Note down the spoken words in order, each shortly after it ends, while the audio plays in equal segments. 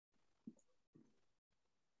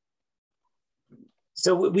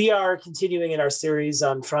So we are continuing in our series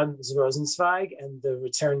on Franz Rosenzweig and the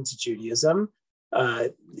return to Judaism.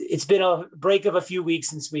 It's been a break of a few weeks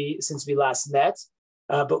since we last met,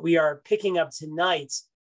 but we are picking up tonight,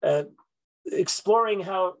 exploring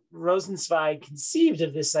how Rosenzweig conceived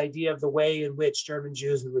of this idea of the way in which German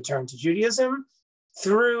Jews would return to Judaism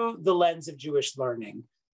through the lens of Jewish learning.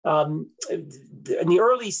 In the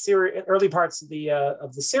early parts of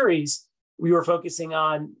the series, we were focusing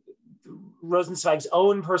on Rosenzweig's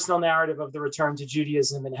own personal narrative of the return to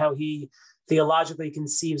Judaism and how he theologically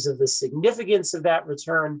conceives of the significance of that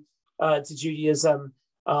return to Judaism,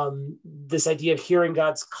 this idea of hearing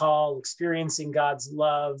God's call, experiencing God's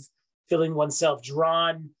love, feeling oneself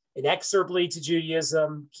drawn inexorably to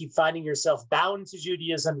Judaism, keep finding yourself bound to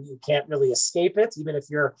Judaism. You can't really escape it, even if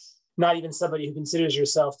you're not even somebody who considers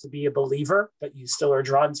yourself to be a believer, but you still are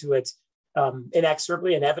drawn to it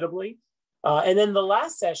inexorably, inevitably. And then the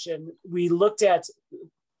last session, we looked at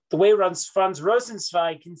the way Franz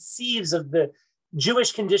Rosenzweig conceives of the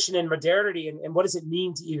Jewish condition in modernity and what does it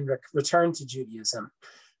mean to even return to Judaism.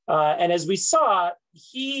 And as we saw,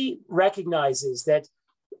 he recognizes that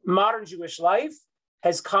modern Jewish life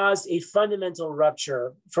has caused a fundamental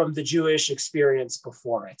rupture from the Jewish experience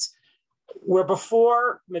before it. Where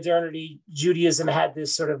before modernity, Judaism had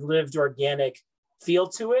this sort of lived organic feel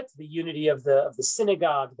to it, the unity of the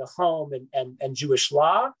synagogue, the home, and Jewish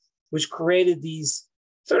law, which created these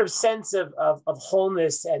sort of sense of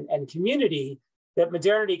wholeness and community, that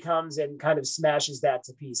modernity comes and kind of smashes that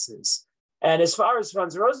to pieces. And as far as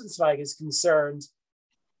Franz Rosenzweig is concerned,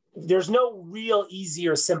 there's no real easy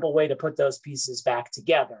or simple way to put those pieces back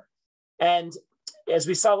together. And as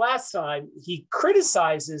we saw last time, he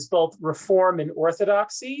criticizes both Reform and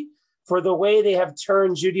Orthodoxy for the way they have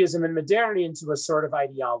turned Judaism and modernity into a sort of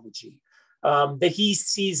ideology that he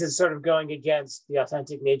sees as sort of going against the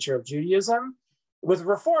authentic nature of Judaism. With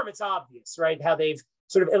Reform, it's obvious, right? How they've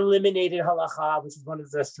sort of eliminated halacha, which is one of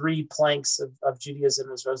the three planks of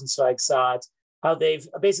Judaism, as Rosenzweig saw it, how they've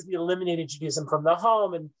basically eliminated Judaism from the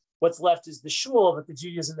home, and what's left is the shul, but the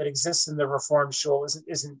Judaism that exists in the Reform shul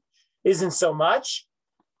isn't so much.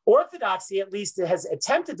 Orthodoxy, at least, has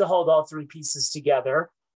attempted to hold all three pieces together.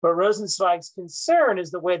 But Rosenzweig's concern is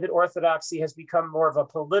the way that Orthodoxy has become more of a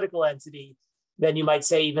political entity than you might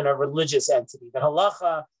say even a religious entity. The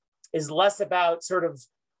halacha is less about sort of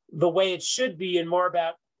the way it should be and more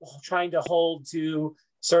about trying to hold to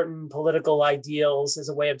certain political ideals as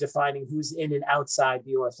a way of defining who's in and outside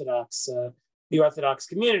the Orthodox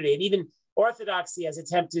community. And even Orthodoxy has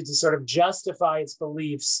attempted to sort of justify its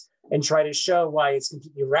beliefs and try to show why it's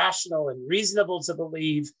completely rational and reasonable to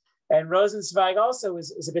believe. And Rosenzweig also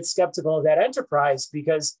is a bit skeptical of that enterprise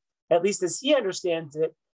because, at least as he understands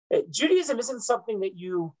it, Judaism isn't something that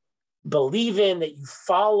you believe in, that you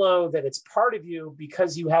follow, that it's part of you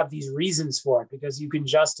because you have these reasons for it, because you can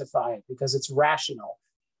justify it, because it's rational,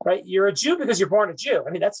 right? You're a Jew because you're born a Jew. I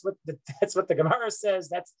mean, that's what the Gemara says.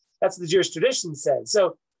 That's what the Jewish tradition says.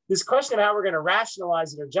 So this question of how we're going to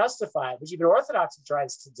rationalize it or justify it, which even Orthodoxy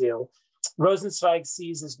tries to do, Rosenzweig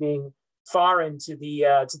sees as being foreign to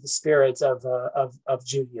the spirit of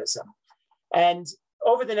Judaism. And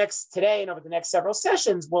over the next several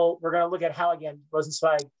sessions, we're going to look at how, again,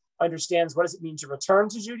 Rosenzweig understands what does it mean to return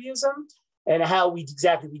to Judaism and how we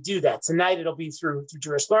do that. Tonight, it'll be through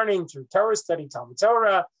Jewish learning, through Torah study, Talmud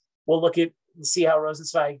Torah. We'll see how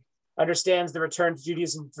Rosenzweig understands the return to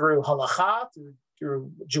Judaism through halacha,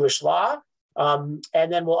 through Jewish law. And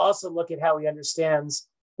then we'll also look at how he understands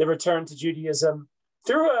the return to Judaism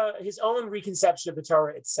through his own reconception of the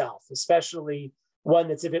Torah itself, especially one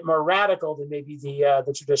that's a bit more radical than maybe the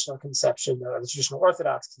traditional conception or the traditional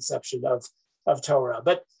Orthodox conception of Torah.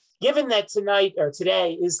 But given that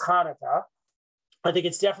today is Hanukkah, I think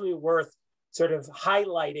it's definitely worth sort of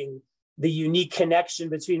highlighting the unique connection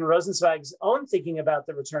between Rosenzweig's own thinking about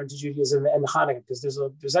the return to Judaism and Hanukkah, because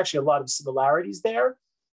there's actually a lot of similarities there.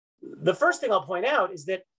 The first thing I'll point out is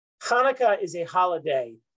that Hanukkah is a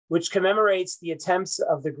holiday which commemorates the attempts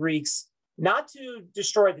of the Greeks not to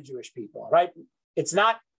destroy the Jewish people, right? It's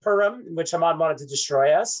not Purim, in which Haman wanted to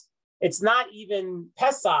destroy us. It's not even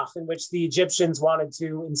Pesach, in which the Egyptians wanted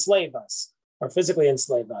to enslave us or physically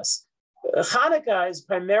enslave us. Hanukkah is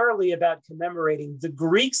primarily about commemorating the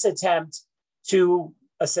Greeks' attempt to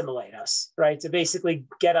assimilate us, right? To basically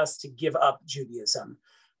get us to give up Judaism.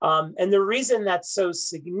 And the reason that's so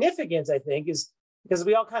significant, I think, is because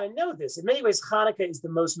we all kind of know this. In many ways, Hanukkah is the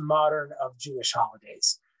most modern of Jewish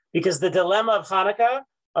holidays, because the dilemma of Hanukkah,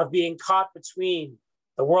 of being caught between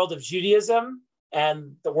the world of Judaism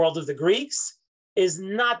and the world of the Greeks, is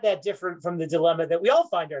not that different from the dilemma that we all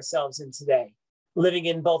find ourselves in today. living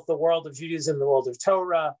in both the world of Judaism and the world of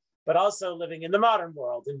Torah, but also living in the modern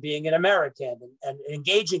world and being an American and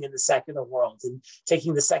engaging in the secular world and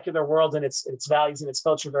taking the secular world and its values and its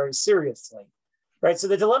culture very seriously, right? So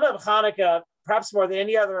the dilemma of Hanukkah, perhaps more than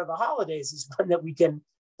any other of the holidays, is one that we can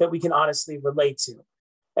honestly relate to.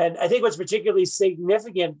 And I think what's particularly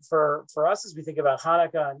significant for us as we think about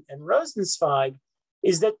Hanukkah and Rosenzweig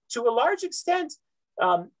is that to a large extent,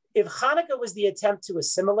 if Hanukkah was the attempt to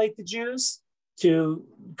assimilate the Jews, to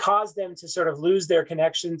cause them to sort of lose their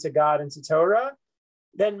connection to God and to Torah,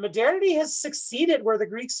 then modernity has succeeded where the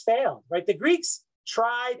Greeks failed, right? The Greeks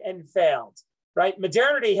tried and failed, right?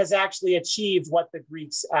 Modernity has actually achieved what the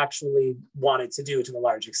Greeks actually wanted to do to a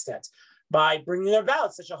large extent by bringing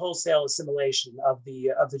about such a wholesale assimilation of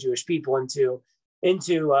the Jewish people into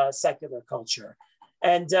secular culture.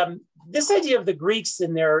 And this idea of the Greeks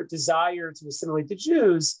and their desire to assimilate the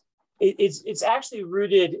Jews, it's actually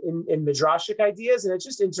rooted in midrashic ideas. And it's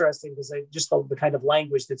just interesting because the kind of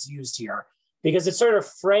language that's used here, because it sort of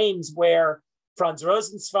frames where Franz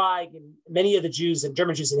Rosenzweig and many of the Jews and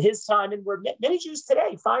German Jews in his time, and where many Jews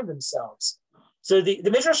today find themselves. So the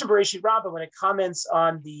Midrash of Bereshit Rabbah, when it comments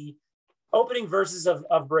on the opening verses of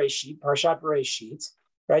Bereshit, Parshat Bereshit,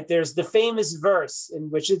 right? There's the famous verse in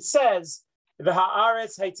which it says,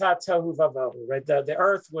 "V'ha'aretz hayta tohu vavohu," right? The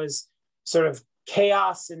earth was sort of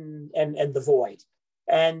chaos and the void.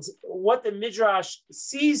 And what the Midrash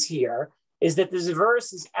sees here is that this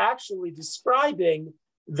verse is actually describing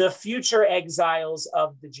the future exiles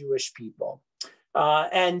of the Jewish people.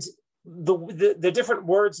 And the different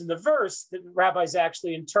words in the verse that rabbis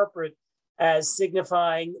actually interpret as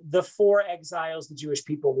signifying the four exiles the Jewish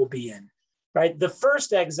people will be in, right? The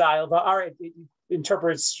first exile, it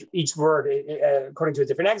interprets each word according to a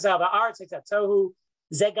different exile. Tohu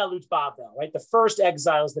Zegalut Babel, right? The first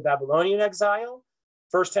exile is the Babylonian exile.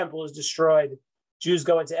 First temple is destroyed. Jews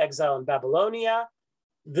go into exile in Babylonia.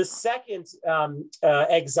 The second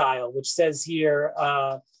exile, which says here,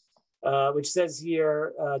 Tohu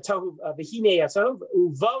V'hinei Tohu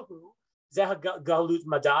Uvohu Zegalut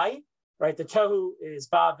Madai, right? The Tohu is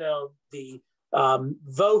Babel. The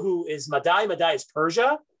Vohu is Madai. Madai is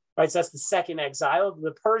Persia, right? So that's the second exile.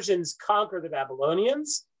 The Persians conquer the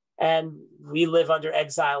Babylonians, and we live under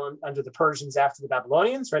exile under the Persians after the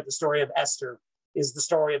Babylonians, right? The story of Esther is the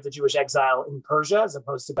story of the Jewish exile in Persia as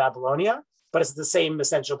opposed to Babylonia, but it's the same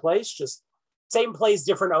essential place, just same place,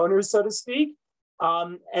 different owners, so to speak.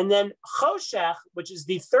 And then Choshech, which is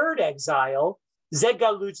the third exile,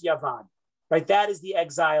 Zegalut Yavan, right? That is the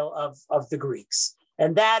exile of the Greeks.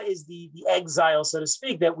 And that is the exile, so to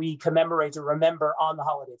speak, that we commemorate or remember on the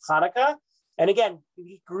holiday of Hanukkah. And again,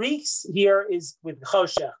 the Greeks here is with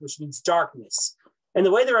Choshech, which means darkness. And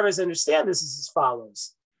the way the rabbis understand this is as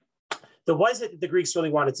follows. What is it that the Greeks really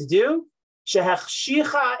wanted to do? That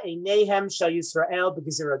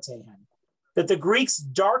the Greeks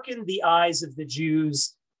darkened the eyes of the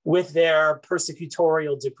Jews with their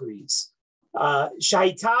persecutorial decrees. That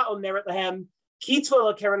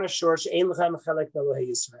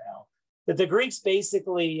the Greeks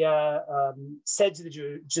basically said to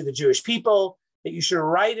the Jewish people that you should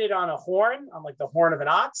write it on a horn, on like the horn of an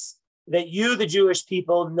ox, that you, the Jewish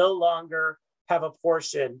people, no longer have a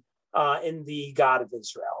portion in the God of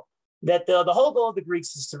Israel. That the whole goal of the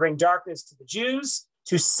Greeks is to bring darkness to the Jews,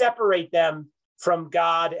 to separate them from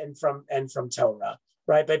God and from Torah,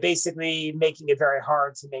 right? By basically making it very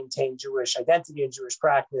hard to maintain Jewish identity and Jewish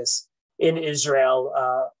practice in Israel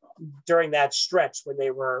during that stretch when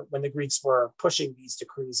the Greeks were pushing these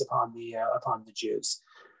decrees upon the Jews.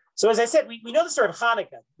 So as I said, we know the story of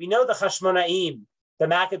Hanukkah. We know the Hashmonaim, the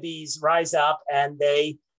Maccabees rise up and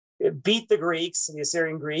they beat the Greeks, the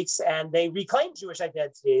Assyrian Greeks, and they reclaim Jewish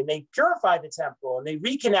identity and they purify the temple and they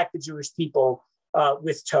reconnect the Jewish people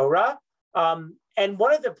with Torah. And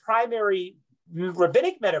one of the primary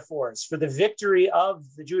rabbinic metaphors for the victory of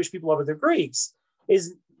the Jewish people over the Greeks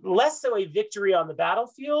is less so a victory on the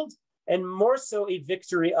battlefield and more so a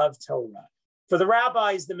victory of Torah. For the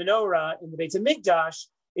rabbis, the menorah in the Beit HaMikdash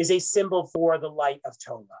is a symbol for the light of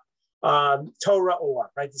Torah. Torah or,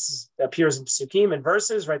 right? This appears in Psukim and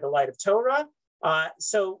verses, right? The light of Torah.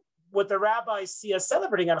 So what the rabbis see us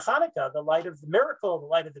celebrating on Hanukkah, the light of the miracle, the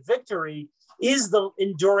light of the victory, is the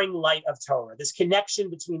enduring light of Torah, this connection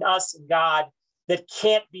between us and God that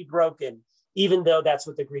can't be broken, even though that's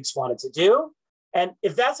what the Greeks wanted to do. And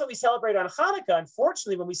if that's what we celebrate on Hanukkah,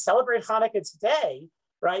 unfortunately, when we celebrate Hanukkah today,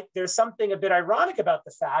 right, there's something a bit ironic about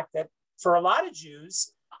the fact that for a lot of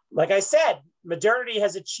Jews, like I said, modernity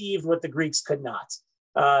has achieved what the Greeks could not.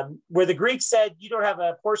 Where the Greeks said, you don't have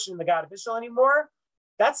a portion of the God of Israel anymore,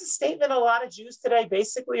 that's a statement a lot of Jews today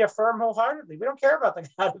basically affirm wholeheartedly. We don't care about the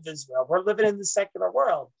God of Israel. We're living in the secular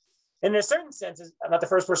world. And in a certain sense, I'm not the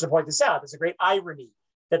first person to point this out, there's a great irony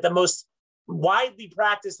that the most widely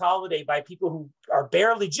practiced holiday by people who are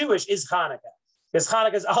barely Jewish is Hanukkah. Because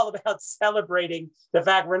Hanukkah is all about celebrating the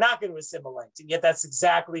fact we're not going to assimilate. And yet that's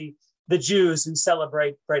exactly the Jews who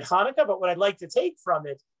celebrate Hanukkah. But what I'd like to take from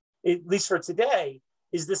it, at least for today,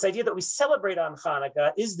 is this idea that we celebrate on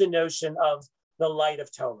Hanukkah is the notion of the light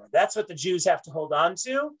of Torah. That's what the Jews have to hold on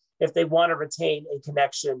to if they want to retain a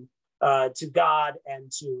connection to God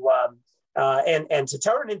and to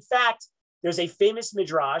Torah. And in fact, there's a famous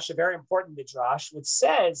midrash, a very important midrash, which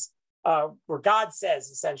says, where God says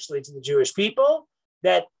essentially to the Jewish people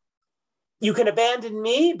that you can abandon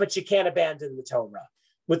me, but you can't abandon the Torah.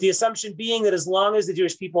 With the assumption being that as long as the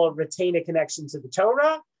Jewish people retain a connection to the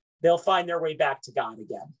Torah, they'll find their way back to God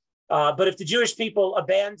again. But if the Jewish people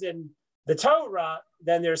abandon the Torah,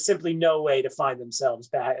 then there's simply no way to find themselves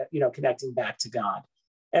back, connecting back to God.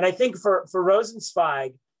 And I think for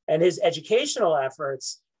Rosenzweig and his educational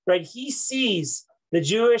efforts, right, he sees the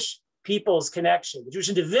Jewish people's connection, the Jewish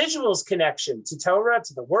individual's connection to Torah,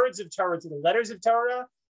 to the words of Torah, to the letters of Torah,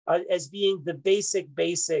 as being the basic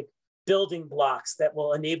building blocks that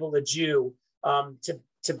will enable a Jew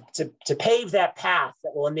to pave that path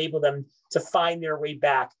that will enable them to find their way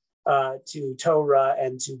back to Torah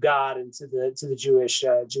and to God and to the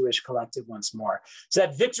Jewish collective once more. So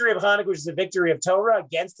that victory of Hanukkah, which is the victory of Torah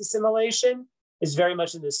against assimilation, is very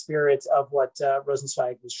much in the spirit of what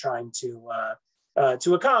Rosenzweig was trying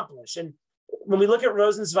to accomplish. And when we look at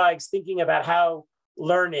Rosenzweig's thinking about how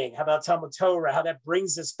about Talmud Torah, how that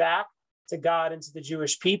brings us back to God and to the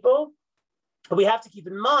Jewish people, what we have to keep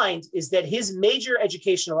in mind is that his major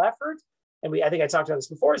educational effort, and I think I talked about this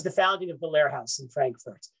before, is the founding of the Lehrhaus in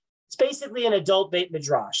Frankfurt. It's basically an adult Beit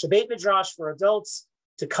Midrash, a Beit Midrash for adults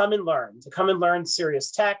to come and learn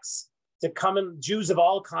serious texts, Jews of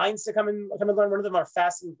all kinds to come and learn. One of the more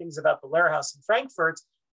fascinating things about the Lehrhaus in Frankfurt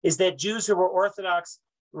is that Jews who were Orthodox,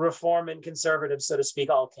 Reform, and conservative, so to speak,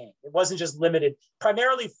 all came. It wasn't just limited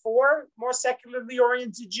primarily for more secularly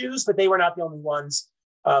oriented Jews, but they were not the only ones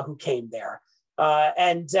who came there. The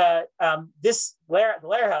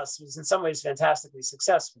Lehrhaus was in some ways fantastically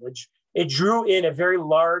successful. It drew in a very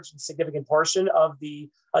large and significant portion of the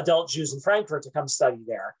adult Jews in Frankfurt to come study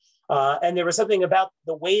there. And there was something about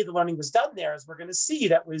the way the learning was done there, as we're going to see,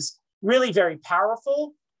 that was really very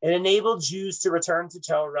powerful and enabled Jews to return to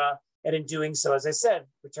Torah. And in doing so, as I said,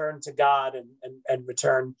 return to God and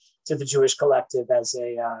return to the Jewish collective as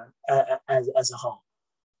a whole.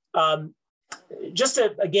 Just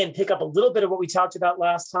to, again, pick up a little bit of what we talked about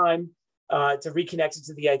last time, to reconnect it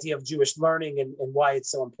to the idea of Jewish learning and why it's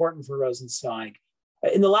so important for Rosenzweig.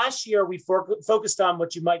 In the last year, we focused on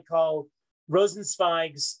what you might call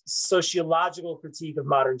Rosenzweig's sociological critique of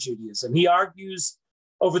modern Judaism. He argues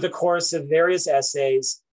over the course of various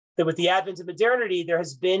essays that with the advent of modernity, there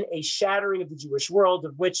has been a shattering of the Jewish world,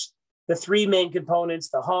 of which the three main components,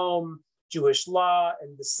 the home, Jewish law,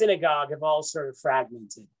 and the synagogue, have all sort of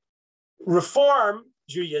fragmented. Reform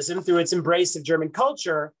Judaism, through its embrace of German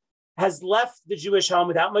culture, has left the Jewish home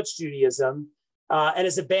without much Judaism and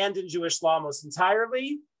has abandoned Jewish law almost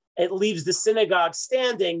entirely. It leaves the synagogue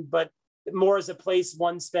standing, but more as a place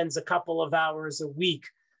one spends a couple of hours a week,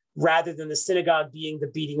 rather than the synagogue being the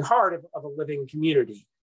beating heart of a living community.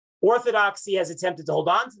 Orthodoxy has attempted to hold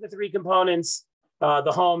on to the three components,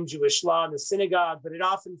 the home, Jewish law, and the synagogue, but it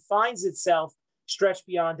often finds itself stretched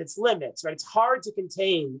beyond its limits, right? It's hard to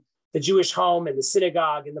contain the Jewish home and the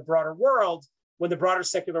synagogue in the broader world when the broader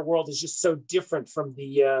secular world is just so different from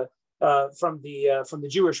the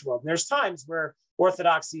Jewish world. And there's times where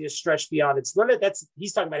Orthodoxy is stretched beyond its limit.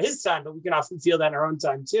 He's talking about his time, but we can often feel that in our own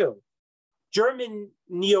time too. German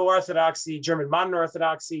neo-Orthodoxy, German modern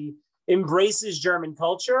Orthodoxy embraces German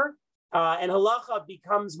culture, and halacha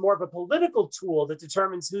becomes more of a political tool that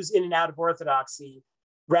determines who's in and out of Orthodoxy,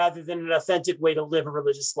 rather than an authentic way to live a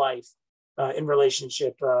religious life in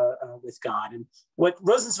relationship with God. And what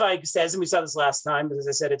Rosenzweig says, and we saw this last time, but as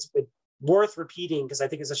I said, it's worth repeating because I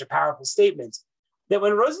think it's such a powerful statement, that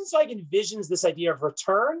when Rosenzweig envisions this idea of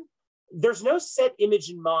return, there's no set image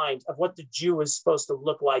in mind of what the Jew is supposed to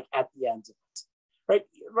look like at the end of it, right?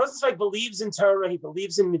 Rosenzweig believes in Torah, he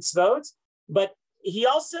believes in mitzvot, but he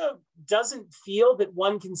also doesn't feel that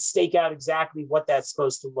one can stake out exactly what that's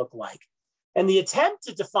supposed to look like. And the attempt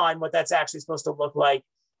to define what that's actually supposed to look like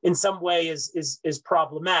in some way is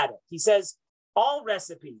problematic. He says all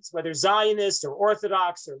recipes, whether Zionist or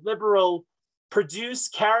Orthodox or liberal, produce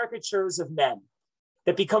caricatures of men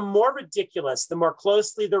that become more ridiculous the more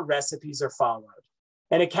closely the recipes are followed.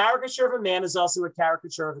 And a caricature of a man is also a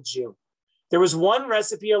caricature of a Jew. There was one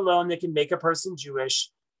recipe alone that can make a person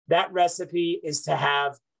Jewish. That recipe is to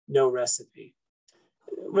have no recipe.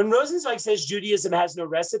 When Rosenzweig says Judaism has no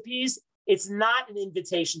recipes, it's not an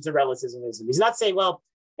invitation to relativism. He's not saying, well,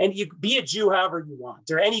 and you be a Jew however you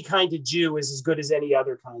want, or any kind of Jew is as good as any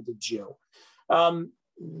other kind of Jew.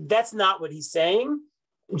 That's not what he's saying.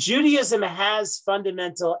 Judaism has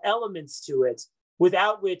fundamental elements to it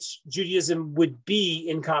without which Judaism would be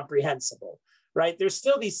incomprehensible, right? There's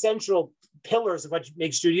still these central pillars of what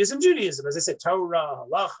makes Judaism Judaism. As I said, Torah,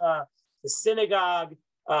 halacha, the synagogue.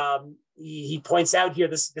 He points out here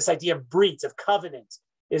this idea of brit, of covenant,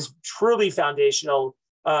 is truly foundational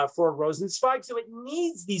for Rosenzweig. So it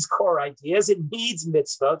needs these core ideas. It needs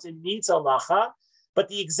mitzvot. It needs halacha. But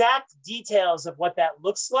the exact details of what that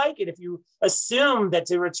looks like, and if you assume that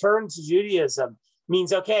to return to Judaism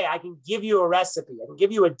means, okay, I can give you a recipe, I can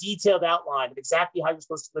give you a detailed outline of exactly how you're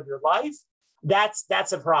supposed to live your life,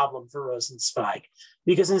 that's a problem for Rosenzweig.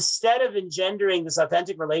 Because instead of engendering this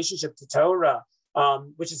authentic relationship to Torah,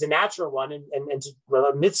 which is a natural one, and to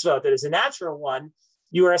a mitzvah that is a natural one,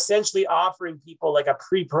 you are essentially offering people like a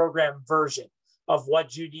pre-programmed version of what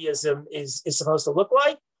Judaism is supposed to look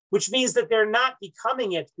like, which means that they're not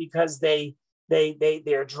becoming it because they're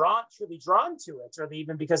truly drawn to it, or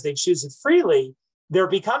even because they choose it freely. They're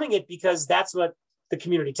becoming it because that's what the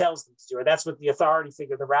community tells them to do, or that's what the authority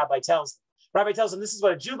figure, the rabbi, tells them. Rabbi tells them, this is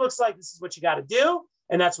what a Jew looks like, this is what you got to do,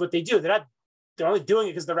 and that's what they do. They're only doing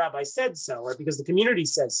it because the rabbi said so, or because the community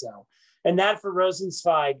says so. And that, for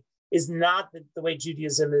Rosenzweig, is not the way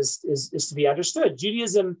Judaism is to be understood.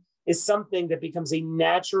 Judaism is something that becomes a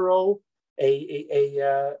natural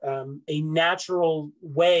natural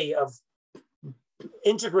way of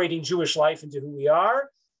integrating Jewish life into who we are,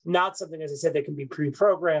 not something, as I said, that can be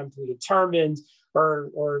pre-programmed, predetermined,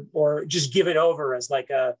 or just given over as like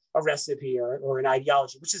a recipe or an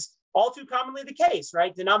ideology, which is all too commonly the case,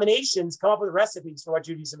 right? Denominations come up with recipes for what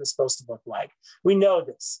Judaism is supposed to look like. We know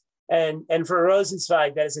this. And for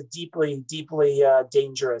Rosenzweig, that is a deeply, deeply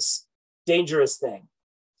dangerous thing.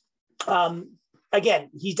 Again,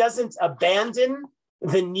 he doesn't abandon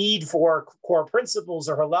the need for core principles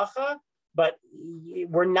or halacha, but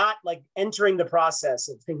we're not like entering the process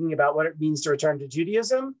of thinking about what it means to return to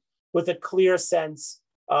Judaism with a clear sense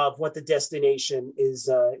of what the destination is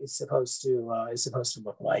supposed to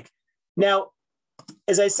look like. Now,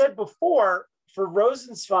 as I said before, for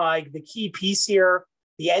Rosenzweig, the key piece here,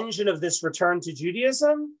 the engine of this return to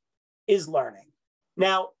Judaism, is learning.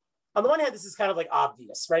 Now, on the one hand, this is kind of like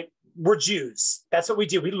obvious, right? We're Jews. That's what we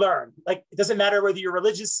do. We learn. Like, it doesn't matter whether you're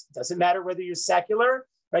religious, it doesn't matter whether you're secular,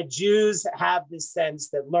 right? Jews have this sense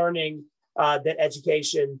that learning, that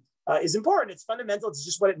education is important. It's fundamental to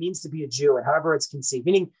just what it means to be a Jew and however it's conceived.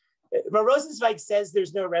 Meaning, when Rosenzweig says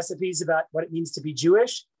there's no recipes about what it means to be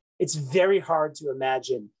Jewish, it's very hard to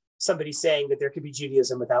imagine somebody saying that there could be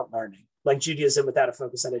Judaism without learning, like Judaism without a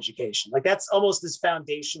focus on education. Like, that's almost as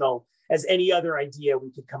foundational as any other idea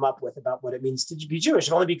we could come up with about what it means to be Jewish,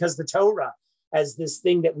 if only because the Torah, as this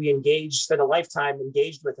thing that we spend a lifetime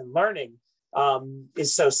engaged with and learning,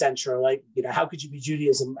 is so central. Like, how could you be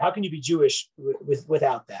Judaism? How can you be Jewish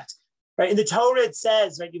without that? Right? In the Torah, it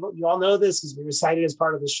says, right, you all know this because we recite it as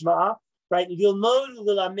part of the Shema, right?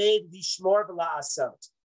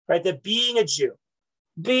 Right? That being a Jew,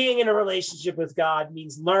 being in a relationship with God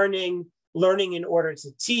means learning in order to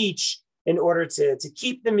teach, in order to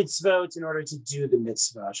keep the mitzvot, in order to do the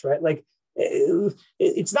mitzvot, right? Like,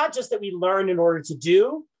 it's not just that we learn in order to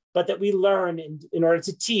do, but that we learn in order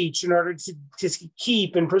to teach, in order to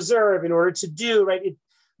keep and preserve, in order to do, right?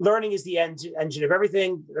 Learning is the engine of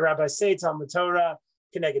everything. The rabbis say, Talmud Torah,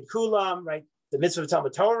 Keneged Kulam, right? The mitzvah of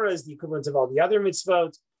Talmud Torah is the equivalent of all the other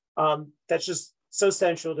mitzvot. That's just so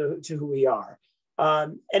central to who we are.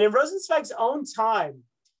 And in Rosenzweig's own time,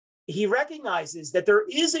 he recognizes that there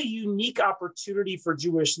is a unique opportunity for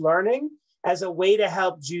Jewish learning as a way to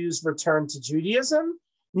help Jews return to Judaism,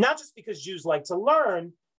 not just because Jews like to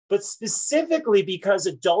learn, but specifically because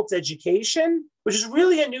adult education, which is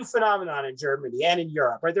really a new phenomenon in Germany and in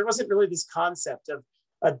Europe, right? There wasn't really this concept of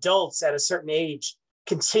adults at a certain age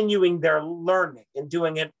continuing their learning and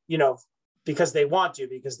doing it, because they want to,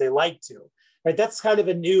 because they like to, right? That's kind of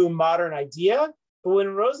a new modern idea. But when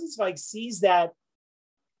Rosenzweig sees that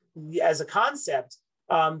as a concept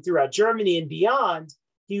throughout Germany and beyond,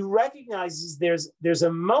 he recognizes there's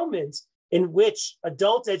a moment in which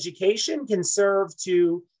adult education can serve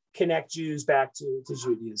to connect Jews back to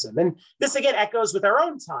Judaism. And this, again, echoes with our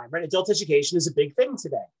own time, right? Adult education is a big thing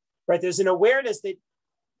today, right? There's an awareness that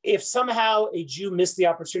if somehow a Jew missed the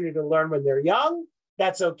opportunity to learn when they're young,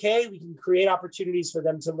 that's okay. We can create opportunities for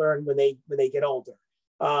them to learn when they get older.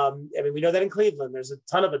 We know that in Cleveland, there's a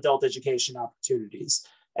ton of adult education opportunities.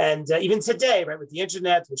 And even today, right, with the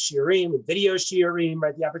internet, with shiurim, with video shiurim,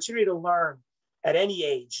 right, the opportunity to learn at any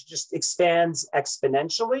age just expands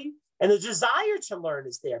exponentially. And the desire to learn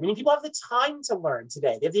is there. People have the time to learn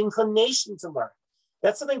today. They have the inclination to learn.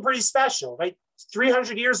 That's something pretty special, right?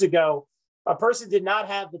 300 years ago, a person did not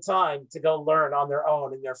have the time to go learn on their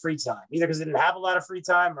own in their free time, either because they didn't have a lot of free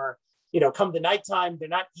time or, come to nighttime, they're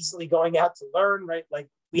not easily going out to learn, right? Like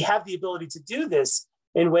we have the ability to do this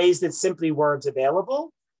in ways that simply weren't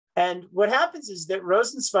available. And what happens is that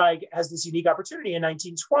Rosenzweig has this unique opportunity in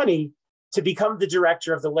 1920 to become the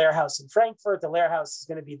director of the Lehrhaus in Frankfurt. The Lehrhaus is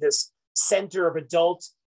going to be this center of adult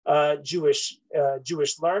Jewish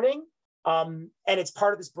learning. And it's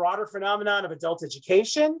part of this broader phenomenon of adult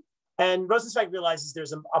education. And Rosenzweig realizes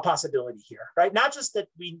there's a possibility here, right? Not just that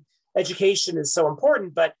education is so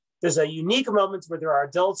important, but there's a unique moment where there are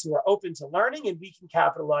adults who are open to learning, and we can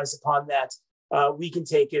capitalize upon that. We can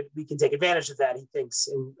take advantage of that, he thinks,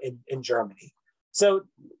 in Germany. So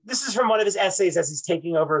this is from one of his essays as he's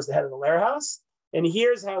taking over as the head of the Lehrhaus. And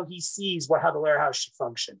here's how he sees how the Lehrhaus should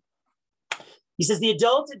function. He says, the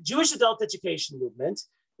Jewish adult education movement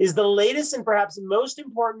is the latest and perhaps most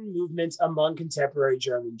important movement among contemporary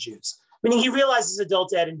German Jews. Meaning he realizes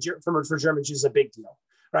adult ed for German Jews is a big deal,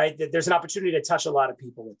 right? That there's an opportunity to touch a lot of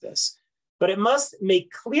people with this. But it must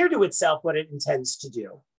make clear to itself what it intends to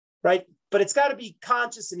do, right? But it's got to be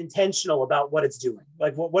conscious and intentional about what it's doing.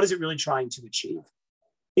 Like, what is it really trying to achieve?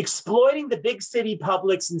 Exploiting the big city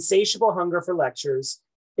public's insatiable hunger for lectures,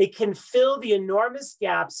 it can fill the enormous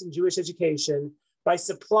gaps in Jewish education by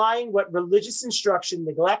supplying what religious instruction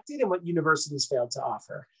neglected and what universities failed to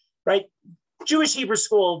offer, right? Jewish Hebrew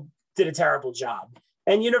school did a terrible job.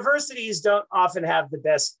 And universities don't often have the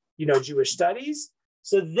best, Jewish studies.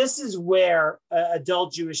 So this is where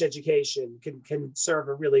adult Jewish education can serve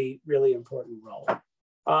a really, really important role.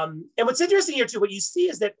 And what's interesting here too, what you see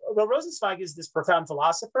is that while Rosenzweig is this profound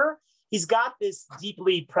philosopher, he's got this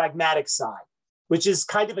deeply pragmatic side, which is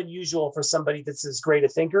kind of unusual for somebody that's as great a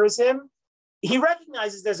thinker as him. He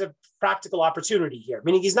recognizes there's a practical opportunity here,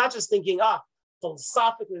 meaning he's not just thinking,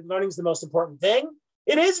 philosophically learning is the most important thing.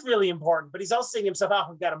 It is really important, but he's also saying to himself,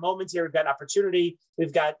 we've got a moment here, we've got an opportunity,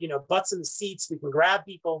 we've got, butts in the seats, we can grab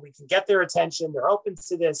people, we can get their attention, they're open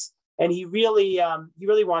to this. And he really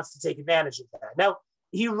wants to take advantage of that. Now,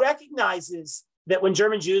 he recognizes that when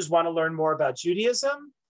German Jews want to learn more about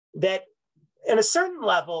Judaism, that at a certain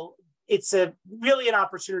level, it's really an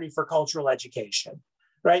opportunity for cultural education.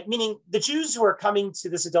 Right? Meaning the Jews who are coming to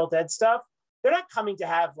this adult ed stuff, they're not coming to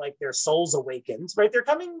have like their souls awakened, right? They're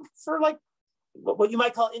coming for like what you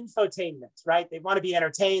might call infotainment, right? They want to be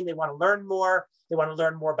entertained. They want to learn more. They want to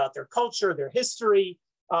learn more about their culture, their history.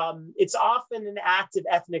 It's often an act of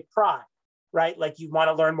ethnic pride, right? Like you want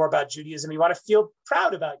to learn more about Judaism. You want to feel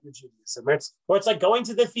proud about your Judaism. Or it's like going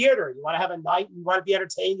to the theater. You want to have a night. You want to be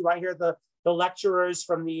entertained. You want to hear the lecturers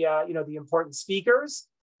from the important speakers.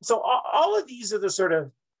 So all of these are the sort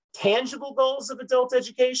of tangible goals of adult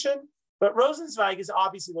education, but Rosenzweig is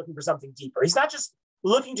obviously looking for something deeper. He's not just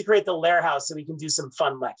looking to create the Lehrhaus so he can do some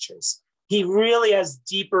fun lectures. He really has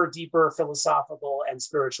deeper philosophical and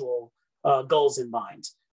spiritual goals in mind.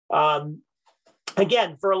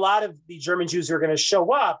 Again, for a lot of the German Jews who are going to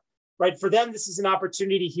show up, right, for them, this is an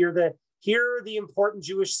opportunity to hear the important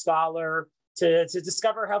Jewish scholar, to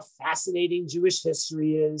discover how fascinating Jewish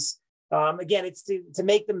history is. Again, it's to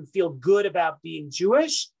make them feel good about being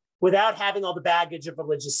Jewish without having all the baggage of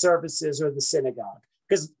religious services or the synagogue,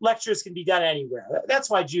 because lectures can be done anywhere. That's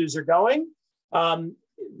why Jews are going.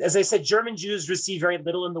 As I said, German Jews receive very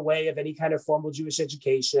little in the way of any kind of formal Jewish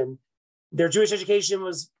education. Their Jewish education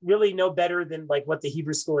was really no better than like what the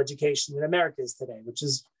Hebrew school education in America is today, which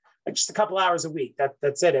is like just a couple hours a week.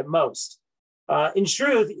 That's it at most. In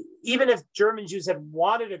truth, even if German Jews had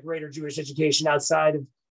wanted a greater Jewish education outside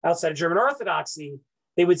of German Orthodoxy,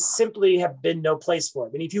 they would simply have been no place for it.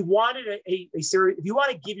 I mean, if you wanted if you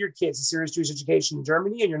want to give your kids a serious Jewish education in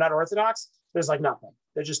Germany and you're not Orthodox, there's like nothing.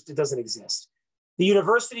 It doesn't exist. The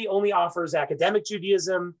university only offers academic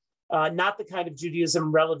Judaism, not the kind of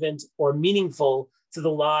Judaism relevant or meaningful to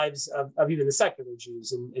the lives of even the secular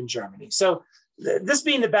Jews in Germany. So this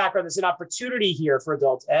being the background, there's an opportunity here for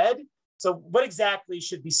adult ed. So what exactly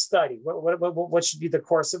should be studied? What should be the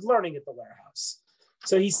course of learning at the Lehrhaus?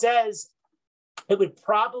 So he says it would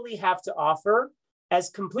probably have to offer as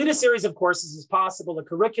complete a series of courses as possible, a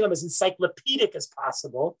curriculum as encyclopedic as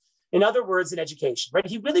possible. In other words, an education, right?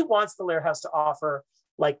 He really wants the Lehrhaus to offer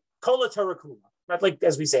like Kol Torah Kula, like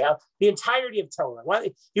as we say, the entirety of Torah.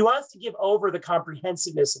 He wants to give over the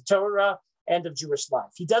comprehensiveness of Torah and of Jewish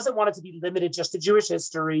life. He doesn't want it to be limited just to Jewish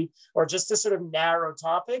history or just to sort of narrow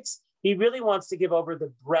topics. He really wants to give over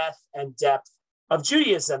the breadth and depth of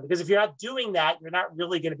Judaism, because if you're not doing that, you're not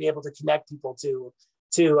really going to be able to connect people to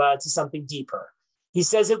something deeper. He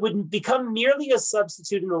says it would become merely a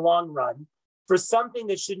substitute in the long run for something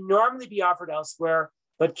that should normally be offered elsewhere,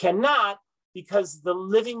 but cannot, because the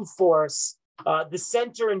living force, the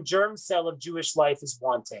center and germ cell of Jewish life is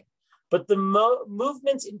wanting. But the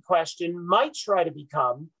movement in question might try to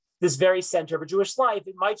become this very center of a Jewish life.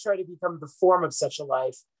 It might try to become the form of such a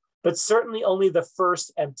life, but certainly only the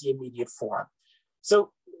first empty immediate form.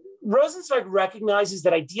 So Rosenzweig recognizes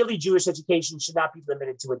that ideally Jewish education should not be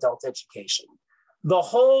limited to adult education. The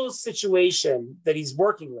whole situation that he's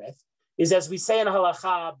working with is, as we say in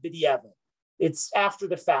halacha, b'diavad. It's after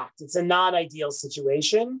the fact. It's a non-ideal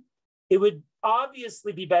situation. It would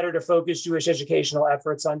obviously be better to focus Jewish educational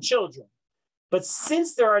efforts on children. But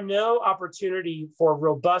since there are no opportunity for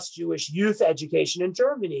robust Jewish youth education in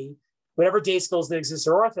Germany, whatever day schools that exist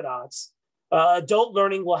are Orthodox, adult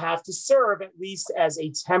learning will have to serve at least as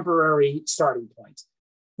a temporary starting point.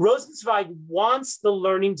 Rosenzweig wants the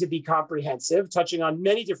learning to be comprehensive, touching on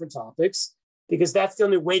many different topics, because that's the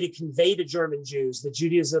only way to convey to German Jews that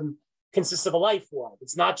Judaism consists of a life world.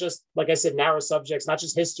 It's not just, like I said, narrow subjects, not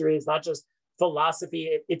just history, it's not just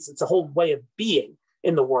philosophy, it's a whole way of being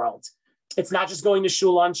in the world. It's not just going to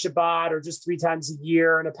shul on Shabbat or just 3 times a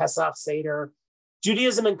year in a Pesach Seder.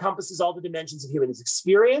 Judaism encompasses all the dimensions of human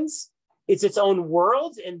experience. It's its own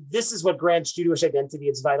world, and this is what grants Jewish identity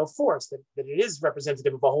its vital force, that it is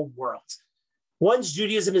representative of a whole world. One's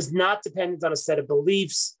Judaism is not dependent on a set of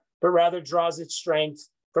beliefs, but rather draws its strength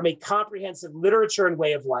from a comprehensive literature and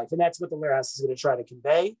way of life, and that's what the Lehrhaus is going to try to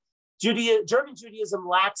convey. German Judaism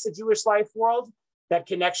lacks a Jewish life world, that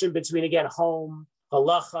connection between, again, home,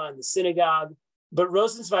 halacha, and the synagogue, but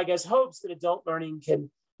Rosenzweig has hopes that adult learning can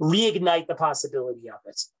reignite the possibility of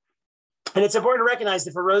it. And it's important to recognize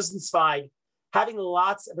that for Rosenzweig, having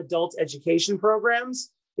lots of adult education programs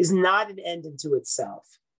is not an end unto itself.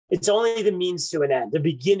 It's only the means to an end, the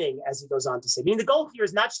beginning, as he goes on to say. Meaning the goal here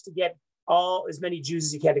is not just to get as many Jews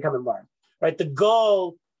as you can to come and learn, right? The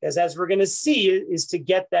goal, as we're going to see, is to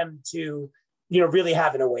get them to, really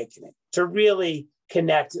have an awakening, to really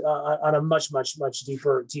connect on a much, much, much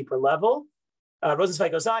deeper level.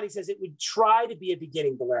 Rosenzweig goes on, he says, it would try to be a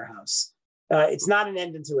beginning, the Lehrhaus. It's not an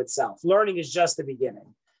end unto itself. Learning is just the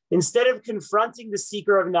beginning. Instead of confronting the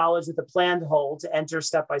seeker of knowledge with a planned hole to enter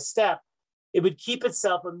step by step, it would keep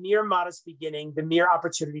itself a mere modest beginning, the mere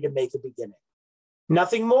opportunity to make a beginning.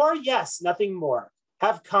 Nothing more? Yes, nothing more.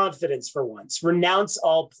 Have confidence for once. Renounce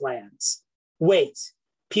all plans. Wait.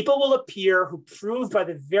 People will appear who prove by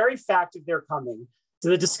the very fact of their coming to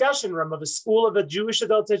the discussion room of a school of a Jewish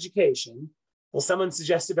adult education, will someone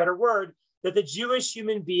suggest a better word, that the Jewish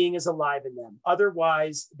human being is alive in them.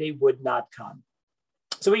 Otherwise, they would not come.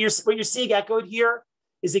 So what you're seeing echoed here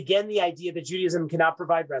is, again, the idea that Judaism cannot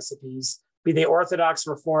provide recipes, be they Orthodox,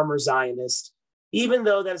 Reform, or Zionist, even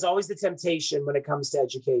though that is always the temptation when it comes to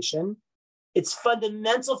education. It's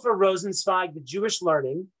fundamental for Rosenzweig that Jewish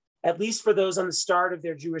learning, at least for those on the start of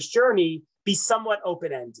their Jewish journey, be somewhat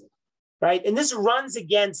open-ended, right? And this runs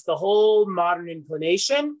against the whole modern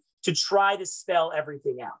inclination to try to spell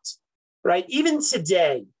everything out, right? Even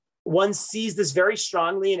today, one sees this very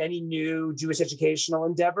strongly in any new Jewish educational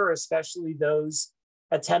endeavor, especially those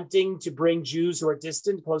attempting to bring Jews who are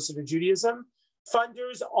distant closer to Judaism.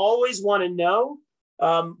 Funders always want to know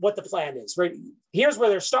what the plan is, right? Here's where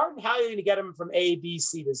they're starting. How are you going to get them from A, B,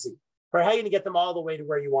 C to Z? Or how are you going to get them all the way to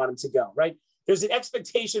where you want them to go, right? There's an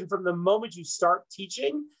expectation from the moment you start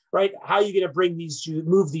teaching, right? How are you going to bring these Jews,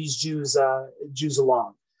 move these Jews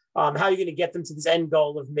along? How are you going to get them to this end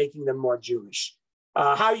goal of making them more Jewish?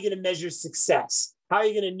 How are you going to measure success? How are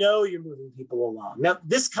you going to know you're moving people along? Now,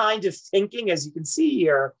 this kind of thinking, as you can see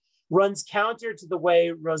here, runs counter to the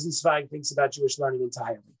way Rosenzweig thinks about Jewish learning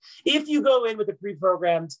entirely. If you go in with a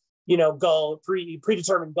pre-programmed, goal,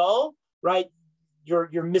 predetermined goal, right,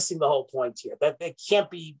 you're missing the whole point here. That can't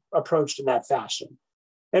be approached in that fashion.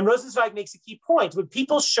 And Rosenzweig makes a key point. When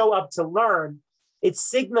people show up to learn, it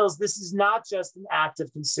signals this is not just an act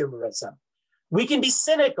of consumerism. We can be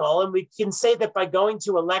cynical and we can say that by going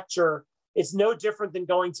to a lecture, it's no different than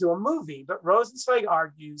going to a movie. But Rosenzweig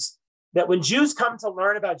argues that when Jews come to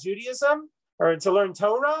learn about Judaism or to learn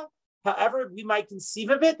Torah, however we might conceive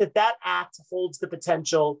of it, that act holds the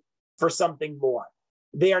potential for something more.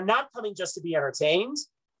 They are not coming just to be entertained.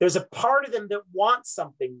 There's a part of them that wants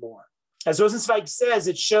something more. As Rosenzweig says,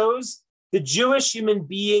 it shows The Jewish human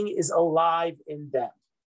being is alive in them.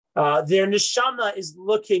 Their neshama is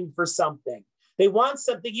looking for something. They want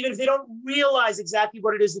something, even if they don't realize exactly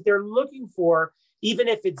what it is that they're looking for, even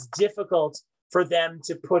if it's difficult for them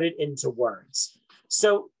to put it into words.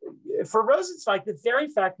 So for Rosenzweig, the very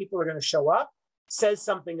fact people are going to show up says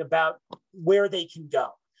something about where they can go.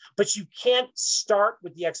 But you can't start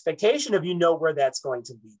with the expectation of where that's going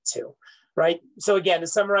to lead to, right? So again, to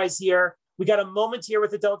summarize here, we got a moment here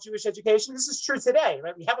with adult Jewish education. This is true today,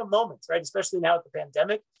 right? We have a moment, right? Especially now with the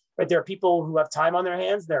pandemic, right? There are people who have time on their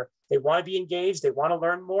hands. They want to be engaged. They want to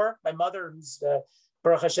learn more. My mother, who's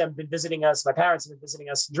Baruch Hashem, been visiting us. My parents have been visiting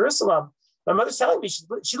us in Jerusalem. My mother's telling me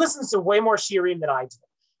she listens to way more shiurim than I do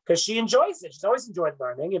because she enjoys it. She's always enjoyed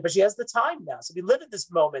learning, but she has the time now. So we live at this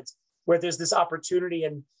moment where there's this opportunity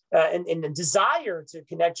and desire to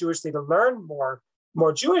connect Jewishly, to learn more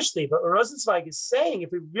Jewishly. But Rosenzweig is saying,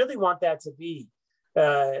 if we really want that to be,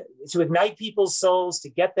 to ignite people's souls, to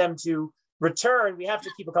get them to return, we have to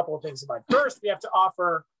keep a couple of things in mind. First, we have to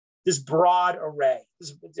offer this broad array,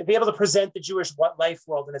 to be able to present the Jewish life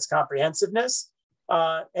world in its comprehensiveness.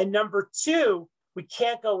 And number two, we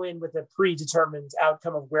can't go in with a predetermined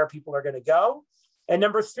outcome of where people are going to go. And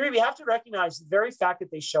number three, we have to recognize the very fact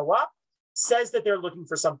that they show up says that they're looking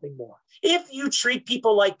for something more. If you treat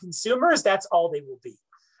people like consumers, that's all they will be.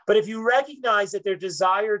 But if you recognize that their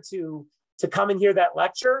desire to come and hear that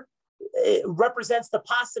lecture, it represents the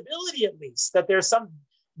possibility, at least, that there's some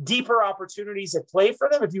deeper opportunities at play for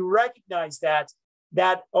them. If you recognize that,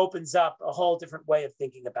 that opens up a whole different way of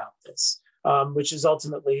thinking about this, which is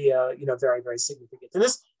ultimately, very, very significant. And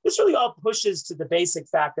this really all pushes to the basic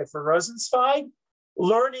fact that for Rosenzweig,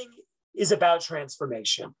 learning is about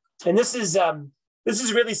transformation. And this is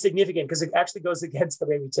really significant because it actually goes against the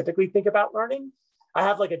way we typically think about learning. I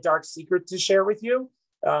have like a dark secret to share with you.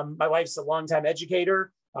 My wife's a longtime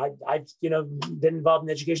educator. I've been involved in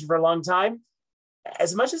education for a long time.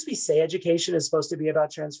 As much as we say education is supposed to be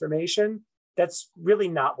about transformation, that's really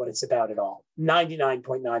not what it's about at all,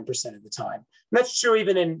 99.9% of the time. And that's true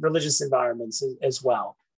even in religious environments as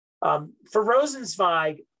well. For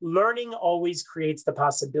Rosenzweig, learning always creates the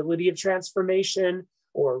possibility of transformation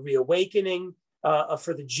or reawakening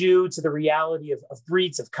for the Jew to the reality of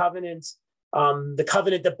breeds of covenant, the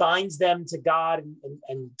covenant that binds them to God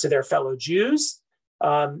and to their fellow Jews.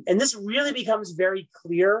 And this really becomes very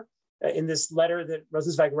clear in this letter that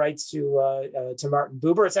Rosenzweig writes to Martin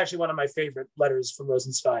Buber. It's actually one of my favorite letters from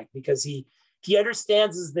Rosenzweig because he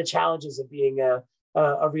understands the challenges of being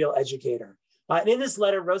a real educator. And in this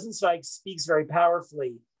letter, Rosenzweig speaks very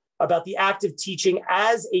powerfully about the act of teaching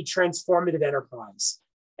as a transformative enterprise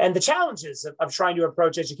and the challenges of trying to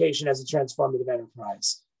approach education as a transformative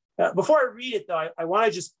enterprise. Before I read it, though, I want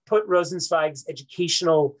to just put Rosenzweig's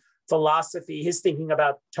educational philosophy, his thinking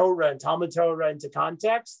about Torah and Talmud Torah into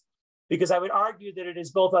context, because I would argue that it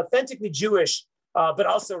is both authentically Jewish, but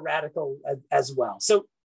also radical as well. So,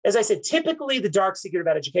 as I said, typically the dark secret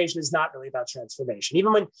about education is not really about transformation.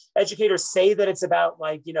 Even when educators say that it's about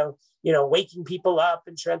waking people up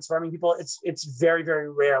and transforming people, it's very, very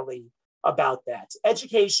rarely about that.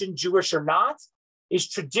 Education, Jewish or not, is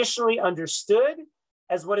traditionally understood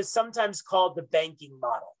as what is sometimes called the banking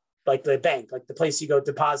model, like the bank, like the place you go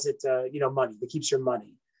deposit, money that keeps your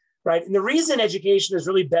money, right? And the reason education is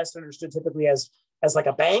really best understood typically as like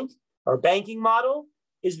a bank or a banking model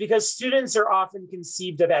is because students are often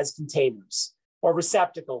conceived of as containers or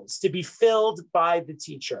receptacles to be filled by the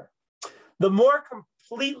teacher. The more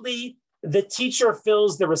completely the teacher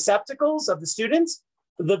fills the receptacles of the students,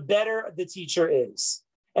 the better the teacher is.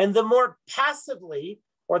 And the more passively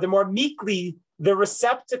or the more meekly the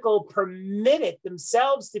receptacle permitted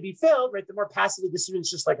themselves to be filled, right? The more passively the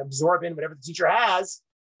students just like absorb in whatever the teacher has,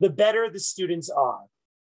 the better the students are.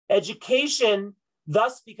 Education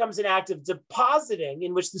thus becomes an act of depositing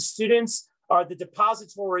in which the students are the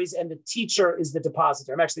depositories and the teacher is the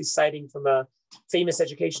depositor. I'm actually citing from a famous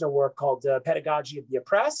educational work called Pedagogy of the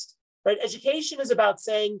Oppressed, right? Education is about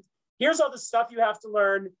saying, here's all the stuff you have to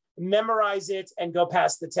learn, memorize it and go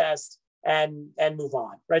past the test and move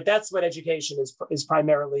on, right? That's what education is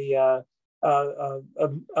primarily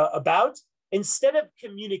about. Instead of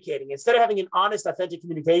communicating, instead of having an honest, authentic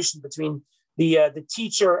communication between the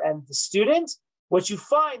teacher and the student, what you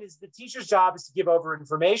find is the teacher's job is to give over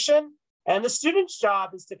information and the student's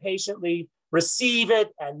job is to patiently receive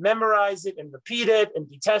it and memorize it and repeat it and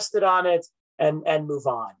be tested on it and move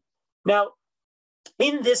on. Now,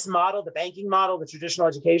 in this model, the banking model, the traditional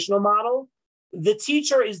educational model, the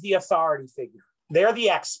teacher is the authority figure. They're the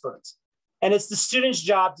expert. And it's the student's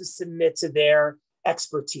job to submit to their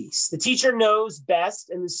expertise. The teacher knows best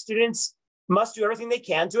and the students must do everything they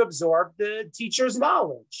can to absorb the teacher's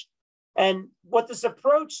knowledge. And what this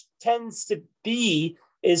approach tends to be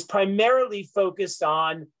is primarily focused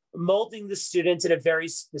on molding the student in a very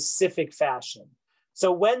specific fashion.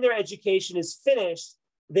 So when their education is finished,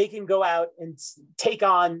 they can go out and take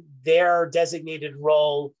on their designated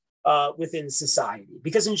role within society.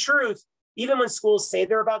 Because in truth, even when schools say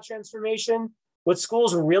they're about transformation, what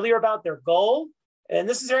schools really are about, their goal, and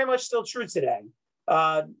this is very much still true today,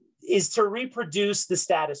 is to reproduce the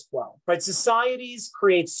status quo, right? Societies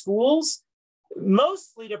create schools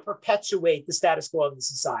mostly to perpetuate the status quo of the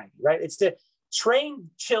society, right? It's to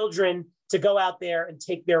train children to go out there and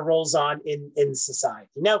take their roles on in society.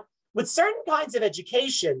 Now, with certain kinds of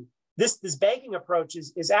education, this banking approach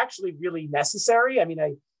is actually really necessary. I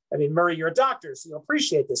mean, Murray, you're a doctor, so you'll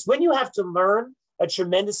appreciate this. When you have to learn a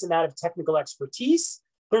tremendous amount of technical expertise,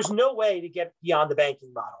 there's no way to get beyond the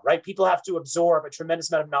banking model, right? People have to absorb a tremendous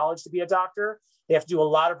amount of knowledge to be a doctor. They have to do a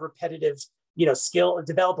lot of repetitive,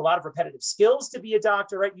 develop a lot of repetitive skills to be a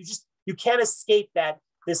doctor, right? You can't escape that,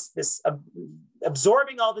 this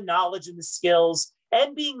absorbing all the knowledge and the skills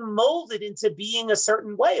and being molded into being a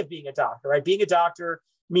certain way of being a doctor, right? Being a doctor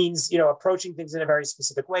means, approaching things in a very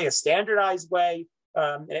specific way, a standardized way,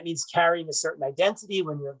 and it means carrying a certain identity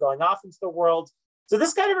when you're going off into the world. So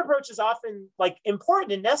this kind of approach is often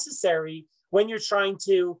important and necessary when you're trying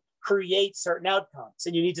to create certain outcomes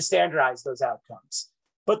and you need to standardize those outcomes.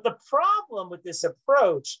 But the problem with this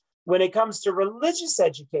approach when it comes to religious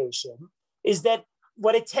education is that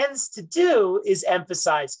what it tends to do is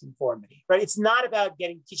emphasize conformity, right? It's not about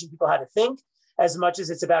teaching people how to think as much as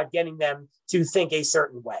it's about getting them to think a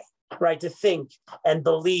certain way, right? To think and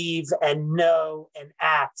believe and know and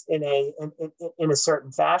act in a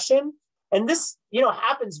certain fashion. And this,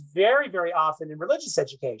 happens very, very often in religious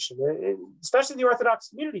education, especially in the Orthodox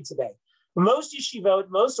community today. Most yeshivot,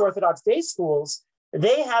 most Orthodox day schools,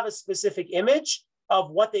 they have a specific image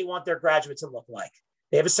of what they want their graduate to look like.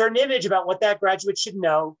 They have a certain image about what that graduate should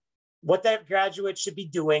know, what that graduate should be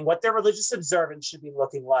doing, what their religious observance should be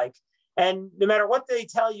looking like. And no matter what they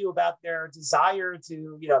tell you about their desire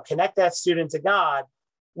to, connect that student to God,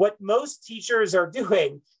 what most teachers are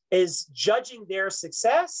doing is judging their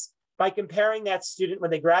success by comparing that student when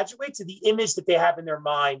they graduate to the image that they have in their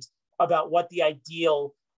mind about what the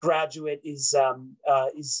ideal graduate is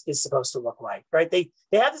supposed to look like, right? They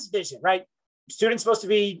have this vision, right? Students supposed to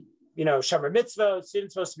be, shomer mitzvot,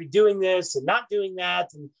 students supposed to be doing this and not doing that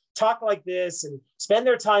and talk like this and spend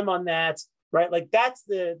their time on that, right? Like that's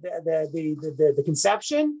the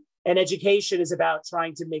conception, and education is about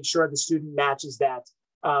trying to make sure the student matches that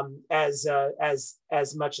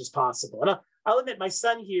as much as possible. And I'll admit, my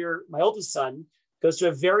son here, my oldest son, goes to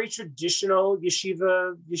a very traditional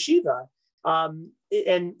yeshiva, and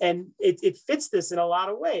it fits this in a lot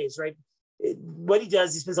of ways, right? What he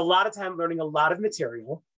does, he spends a lot of time learning a lot of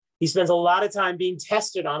material. He spends a lot of time being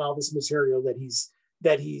tested on all this material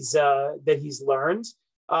that he's learned.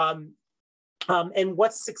 And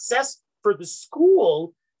what's success for the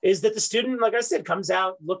school is that the student, like I said, comes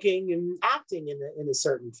out looking and acting in a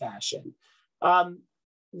certain fashion.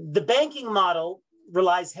 The banking model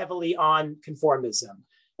relies heavily on conformism,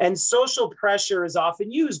 and social pressure is often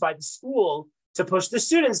used by the school to push the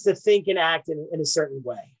students to think and act in a certain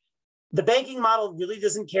way. The banking model really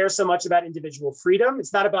doesn't care so much about individual freedom.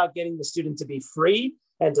 It's not about getting the student to be free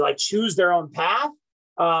and to choose their own path.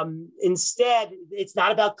 Instead, it's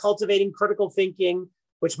not about cultivating critical thinking,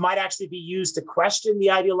 which might actually be used to question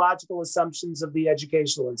the ideological assumptions of the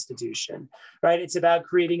educational institution, right? It's about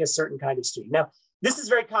creating a certain kind of student. Now, this is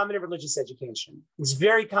very common in religious education. It's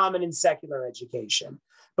very common in secular education.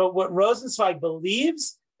 But what Rosenzweig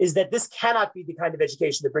believes is that this cannot be the kind of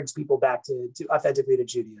education that brings people back to authentically to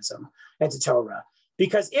Judaism and to Torah.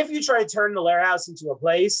 Because if you try to turn the Lehrhaus into a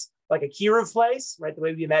place, like a kiruv place, right? The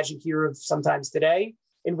way we imagine kiruv sometimes today,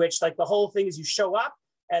 in which the whole thing is you show up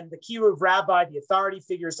and the kiruv rabbi, the authority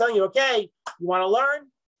figure is telling you, okay, you want to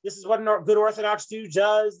learn? This is what a good Orthodox Jew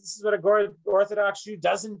does. This is what a good Orthodox Jew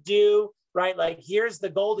doesn't do. Right? Here's the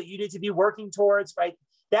goal that you need to be working towards, right?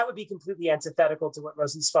 That would be completely antithetical to what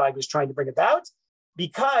Rosenzweig was trying to bring about.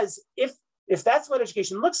 Because if that's what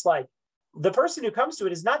education looks like, the person who comes to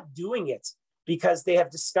it is not doing it because they have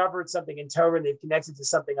discovered something in Torah and they've connected to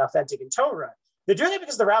something authentic in Torah. They're doing it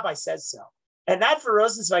because the rabbi says so. And that for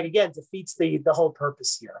Rosenzweig, again, defeats the whole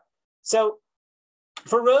purpose here. So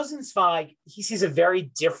for Rosenzweig, he sees a very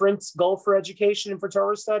different goal for education and for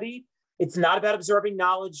Torah study. It's not about absorbing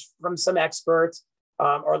knowledge from some expert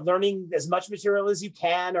or learning as much material as you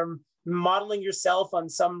can or modeling yourself on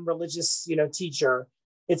some religious, teacher.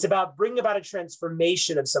 It's about bringing about a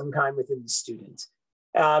transformation of some kind within the student.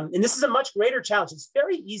 And this is a much greater challenge. It's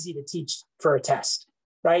very easy to teach for a test,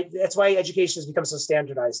 right? That's why education has become so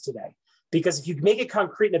standardized today, because if you make it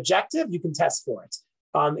concrete and objective, you can test for it.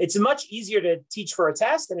 It's much easier to teach for a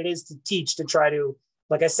test than it is to teach to try to,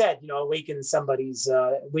 like I said, awaken somebody's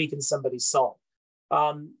soul.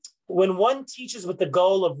 When one teaches with the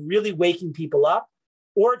goal of really waking people up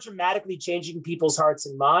or dramatically changing people's hearts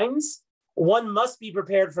and minds, one must be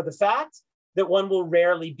prepared for the fact that one will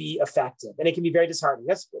rarely be effective. And it can be very disheartening.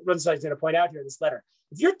 That's what Rosenzweig is going to point out here in this letter.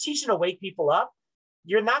 If you're teaching to wake people up,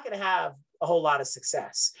 you're not going to have a whole lot of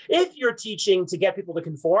success. If you're teaching to get people to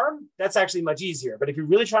conform, that's actually much easier. But if you're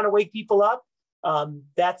really trying to wake people up,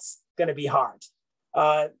 that's going to be hard.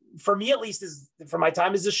 For me, at least, for my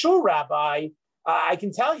time as a shul rabbi, I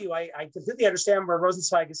can tell you, I completely understand where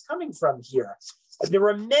Rosenzweig is coming from here. There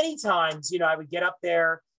were many times, I would get up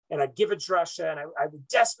there and I'd give a drasha, and I would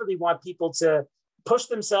desperately want people to push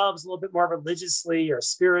themselves a little bit more religiously or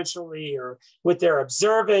spiritually or with their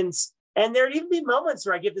observance. And there'd even be moments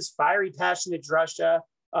where I give this fiery, passionate drasha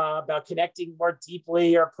about connecting more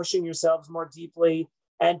deeply or pushing yourselves more deeply.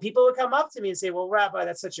 And people would come up to me and say, well, Rabbi,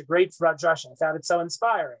 that's such a great drasha. I found it so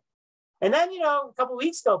inspiring. And then, a couple of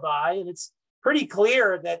weeks go by, and it's pretty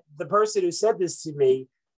clear that the person who said this to me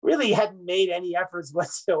really hadn't made any efforts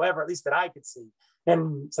whatsoever, at least that I could see.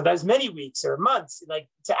 And sometimes many weeks or months,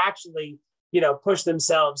 to actually, push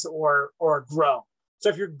themselves or grow. So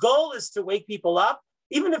if your goal is to wake people up,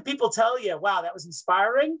 even if people tell you, wow, that was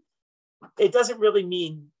inspiring, it doesn't really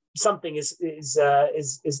mean something is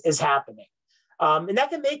happening. And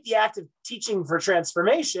that can make the act of teaching for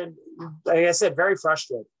transformation, like I said, very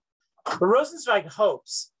frustrating. But Rosenzweig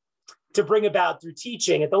hopes to bring about through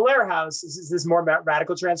teaching at the Lehrhaus is this more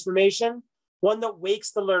radical transformation, one that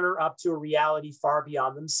wakes the learner up to a reality far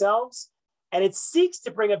beyond themselves. And it seeks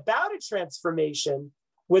to bring about a transformation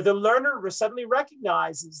where the learner suddenly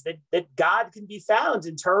recognizes that God can be found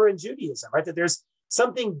in Torah and Judaism, right? That there's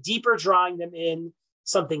something deeper drawing them in,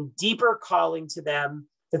 something deeper calling to them,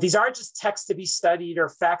 that these aren't just texts to be studied or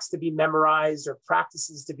facts to be memorized or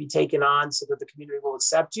practices to be taken on so that the community will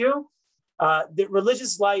accept you. That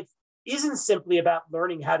religious life isn't simply about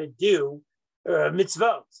learning how to do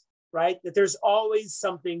mitzvot, right? That there's always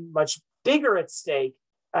something much bigger at stake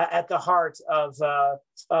at the heart of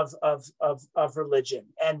religion.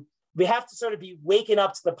 And we have to sort of be waken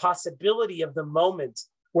up to the possibility of the moment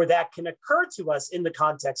where that can occur to us in the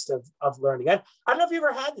context of learning. I don't know if you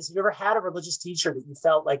ever had this. Have you ever had a religious teacher that you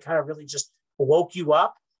felt like kind of really just woke you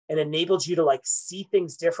up and enabled you to see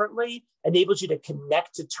things differently, enabled you to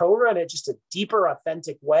connect to Torah in just a deeper,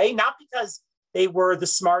 authentic way? Not because they were the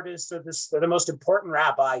smartest or the most important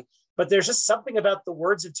rabbi, but there's just something about the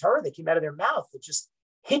words of Torah that came out of their mouth that just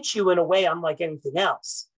hit you in a way unlike anything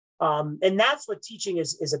else. And that's what teaching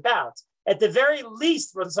is about. At the very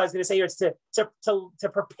least, what I was going to say here is to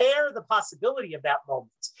prepare the possibility of that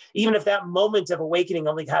moment, even if that moment of awakening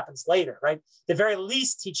only happens later, right? At the very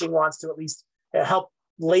least, teaching wants to at least help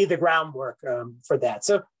lay the groundwork for that.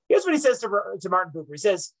 So here's what he says to Martin Buber. He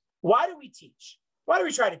says, why do we teach? Why do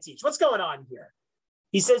we try to teach? What's going on here?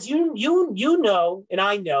 He says, you know, and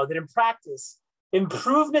I know that in practice,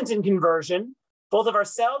 improvement in conversion, both of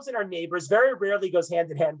ourselves and our neighbors, very rarely goes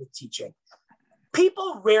hand in hand with teaching.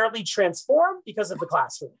 People rarely transform because of the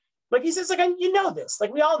classroom. Like he says, you know this,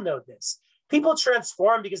 we all know this. People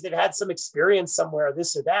transform because they've had some experience somewhere,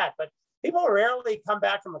 this or that, but people rarely come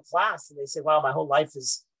back from a class and they say, wow, my whole life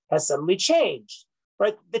has suddenly changed,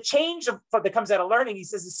 right? The change that comes out of learning, he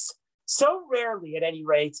says, is so rarely, at any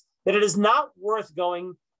rate, that it is not worth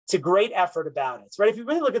going to great effort about it, right? If you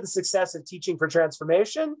really look at the success of teaching for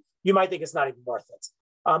transformation, you might think it's not even worth it.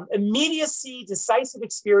 Immediacy, decisive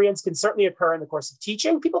experience can certainly occur in the course of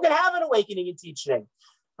teaching. People can have an awakening in teaching,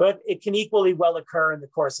 but it can equally well occur in the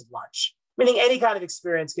course of lunch. Meaning any kind of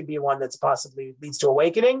experience can be one that's possibly leads to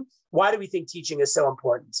awakening. Why do we think teaching is so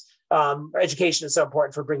important? Or education is so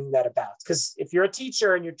important for bringing that about? Because if you're a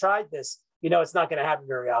teacher and you've tried this, it's not going to happen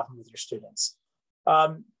very often with your students.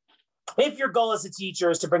 If your goal as a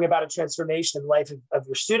teacher is to bring about a transformation in the life of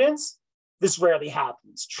your students, this rarely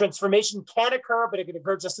happens. Transformation can occur, but it can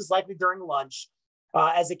occur just as likely during lunch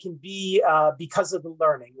as it can be because of the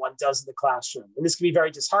learning one does in the classroom. And this can be very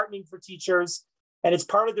disheartening for teachers. And it's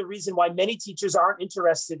part of the reason why many teachers aren't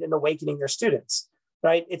interested in awakening their students,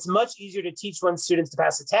 right? It's much easier to teach one's students to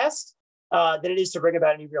pass a test than it is to bring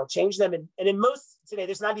about any real change in them. And in most today,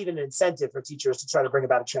 there's not even an incentive for teachers to try to bring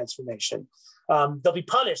about a transformation. They'll be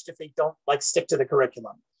punished if they don't stick to the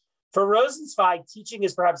curriculum. For Rosenzweig, teaching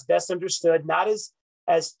is perhaps best understood not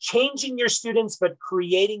as changing your students, but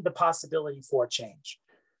creating the possibility for change,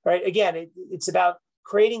 right? Again, it's about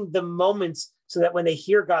creating the moments so that when they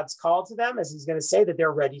hear God's call to them, as he's going to say, that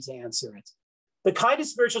they're ready to answer it. The kind of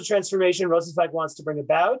spiritual transformation Rosenzweig wants to bring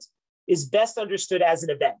about is best understood as an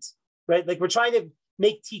event, right? Like we're trying to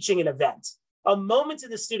make teaching an event, a moment in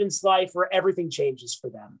the student's life where everything changes for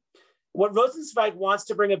them. What Rosenzweig wants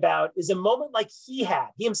to bring about is a moment like he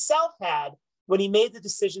himself had when he made the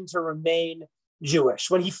decision to remain Jewish,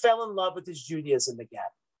 when he fell in love with his Judaism again.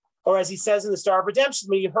 Or as he says in the Star of Redemption,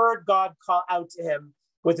 when he heard God call out to him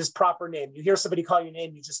with his proper name. You hear somebody call your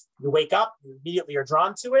name, you wake up, you immediately are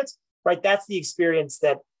drawn to it, right? That's the experience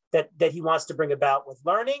that he wants to bring about with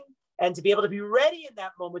learning, and to be able to be ready in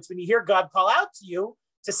that moment when you hear God call out to you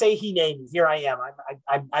to say, "Hineni, here I am.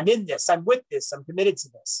 I'm in this. I'm with this. I'm committed to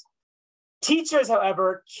this." Teachers,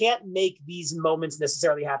 however, can't make these moments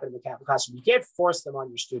necessarily happen in the classroom. You can't force them on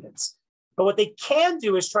your students. But what they can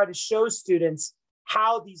do is try to show students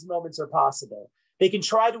how these moments are possible. They can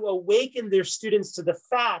try to awaken their students to the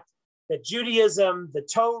fact that Judaism, the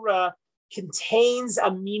Torah, contains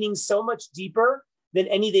a meaning so much deeper than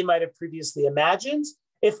any they might have previously imagined,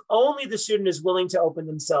 if only the student is willing to open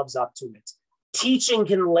themselves up to it. Teaching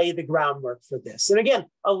can lay the groundwork for this. And again,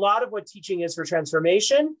 a lot of what teaching is for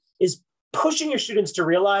transformation is pushing your students to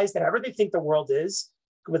realize that however they think the world is,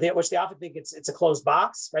 which they often think it's a closed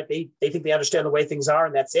box, right? They think they understand the way things are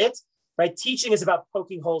and that's it, right? Teaching is about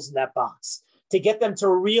poking holes in that box to get them to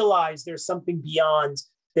realize there's something beyond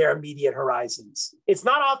their immediate horizons. It's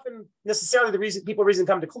not often necessarily the reason people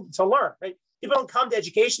come to learn, right? People don't come to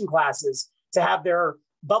education classes to have their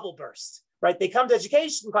bubble burst, right? They come to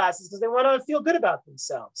education classes because they want to feel good about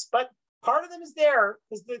themselves. But part of them is there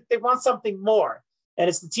because they want something more. And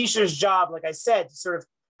it's the teacher's job, like I said, to sort of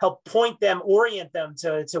help point them, orient them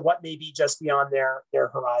to what may be just beyond their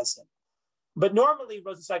horizon. But normally,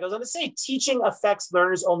 Rosenzweig goes on to say, teaching affects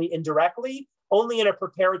learners only indirectly, only in a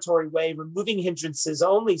preparatory way, removing hindrances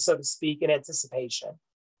only, so to speak, in anticipation.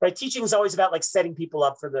 Right? Teaching is always about like setting people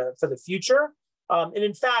up for the future. And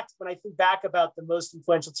in fact, when I think back about the most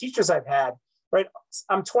influential teachers I've had, right,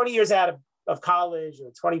 I'm 20 years out of college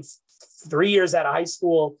or 23 years out of high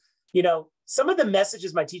school. You know, some of the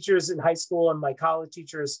messages my teachers in high school and my college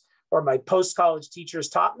teachers or my post-college teachers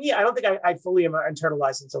taught me, I don't think I fully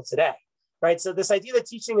internalized until today. Right. So this idea that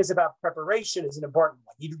teaching is about preparation is an important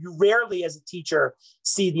one. You rarely, as a teacher,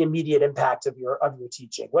 see the immediate impact of your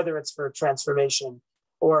teaching, whether it's for transformation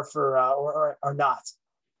or for or not.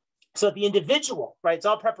 So that the individual, right, it's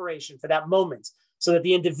all preparation for that moment. So that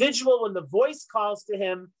the individual, when the voice calls to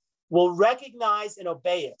him, will recognize and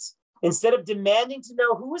obey it, instead of demanding to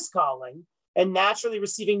know who is calling and naturally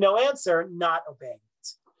receiving no answer, not obeying it.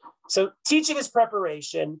 So teaching is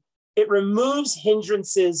preparation. It removes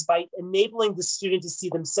hindrances by enabling the student to see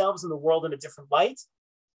themselves in the world in a different light.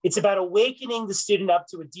 It's about awakening the student up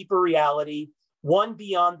to a deeper reality, one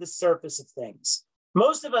beyond the surface of things.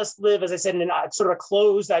 Most of us live, as I said, in a sort of a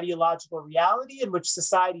closed ideological reality in which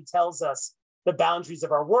society tells us the boundaries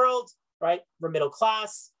of our world, right? We're middle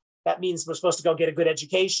class. That means we're supposed to go get a good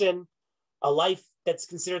education. A life that's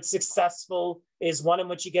considered successful is one in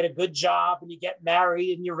which you get a good job and you get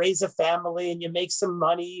married and you raise a family and you make some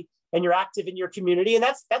money and you're active in your community. And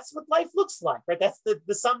that's what life looks like, right? That's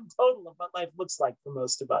the sum total of what life looks like for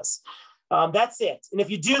most of us. That's it. And if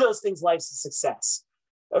you do those things, life's a success.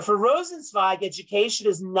 For Rosenzweig, education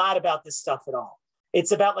is not about this stuff at all.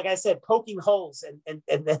 It's about, like I said, poking holes and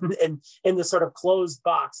in the sort of closed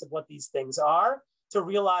box of what these things are to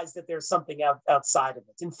realize that there's something outside of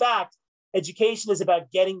it. In fact, education is about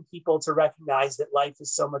getting people to recognize that life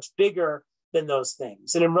is so much bigger than those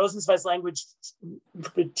things. And in Rosenzweig's language,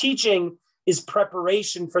 teaching is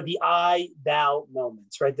preparation for the I, thou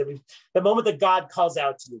moments, right? The moment that God calls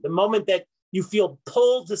out to you, the moment that you feel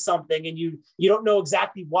pulled to something and you don't know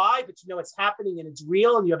exactly why, but you know it's happening and it's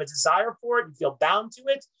real and you have a desire for it, you feel bound to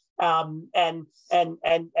it, and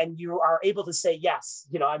you are able to say, yes,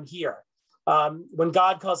 you know, I'm here. When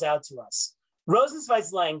God calls out to us.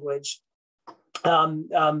 Rosenzweig's language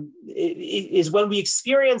is when we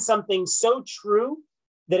experience something so true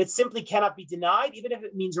that it simply cannot be denied, even if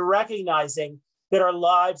it means recognizing that our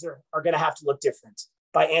lives are going to have to look different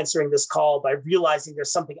by answering this call, by realizing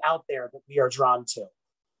there's something out there that we are drawn to.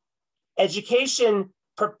 Education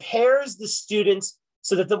prepares the students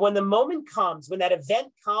so that when the moment comes, when that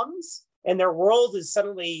event comes and their world is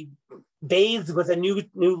suddenly bathed with a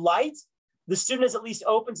new light, the student is at least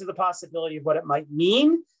open to the possibility of what it might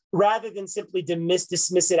mean, rather than simply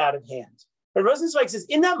dismiss it out of hand. But Rosenzweig says,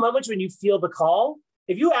 in that moment when you feel the call,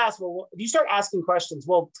 if you start asking questions,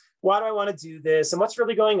 well, Why do I want to do this? And what's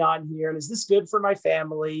really going on here? And is this good for my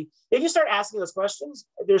family? If you start asking those questions,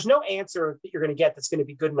 there's no answer that you're going to get that's going to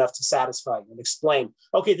be good enough to satisfy you and explain,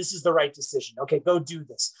 okay, this is the right decision. Okay, go do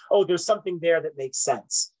this. Oh, there's something there that makes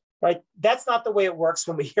sense, right? That's not the way it works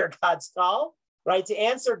when we hear God's call, right? To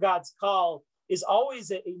answer God's call is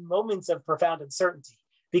always a moment of profound uncertainty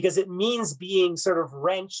because it means being sort of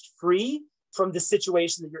wrenched free from the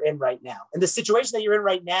situation that you're in right now. And the situation that you're in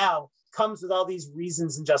right now comes with all these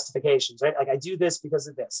reasons and justifications, right? Like I do this because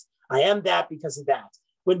of this. I am that because of that.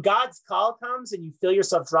 When God's call comes and you feel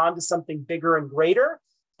yourself drawn to something bigger and greater,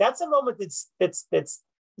 that's a moment that's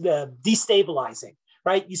destabilizing,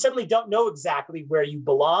 right? You suddenly don't know exactly where you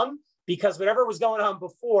belong because whatever was going on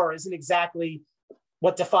before isn't exactly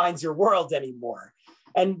what defines your world anymore.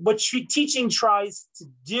 And what teaching tries to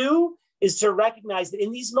do is to recognize that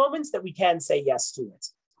in these moments that we can say yes to it.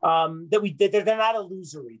 They're not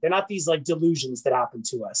illusory. They're not these like delusions that happen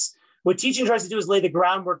to us. What teaching tries to do is lay the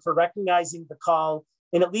groundwork for recognizing the call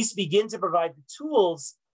and at least begin to provide the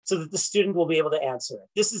tools so that the student will be able to answer it.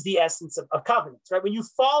 This is the essence of covenants, right? When you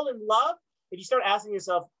fall in love, if you start asking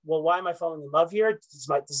yourself, well, why am I falling in love here? Does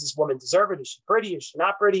this woman deserve it? Is she pretty? Is she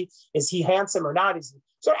not pretty? Is he handsome or not?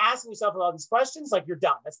 Start asking yourself all these questions, like you're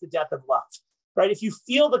done. That's the death of love, right? If you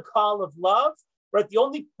feel the call of love, right, the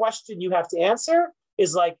only question you have to answer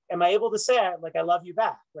is like, am I able to say like I love you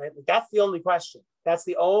back, right? Like, that's the only question. That's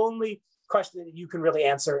the only question that you can really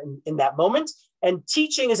answer in that moment. And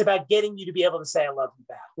teaching is about getting you to be able to say I love you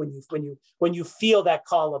back when you feel that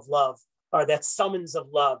call of love or that summons of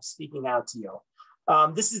love speaking out to you.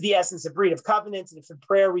 This is the essence of Brit of covenant. And if in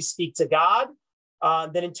prayer we speak to God,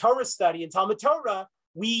 then in Torah study and Talmud Torah,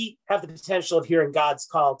 we have the potential of hearing God's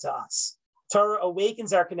call to us. Torah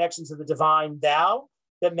awakens our connection to the divine thou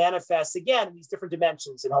that manifests again in these different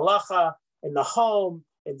dimensions, in halacha, in the home,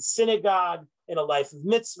 in synagogue, in a life of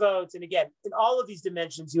mitzvot. And again, in all of these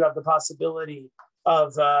dimensions, you have the possibility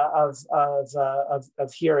of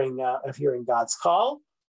hearing God's call.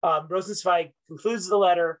 Rosenzweig concludes the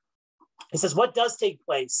letter. He says, what does take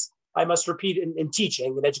place, I must repeat, in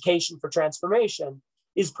teaching and education for transformation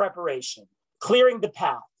is preparation, clearing the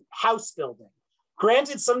path, house building.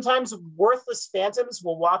 Granted, sometimes worthless phantoms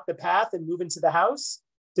will walk the path and move into the house.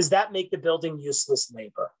 Does that make the building useless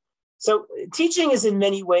labor? So teaching is in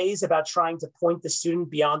many ways about trying to point the student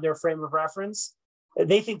beyond their frame of reference.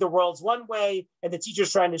 They think the world's one way, and the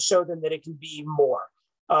teacher's trying to show them that it can be more,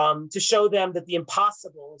 to show them that the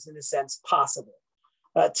impossible is, in a sense, possible.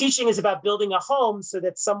 Teaching is about building a home so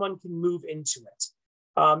that someone can move into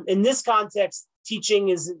it. In this context, teaching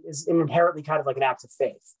is inherently kind of like an act of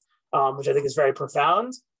faith, which I think is very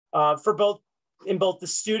profound. In both the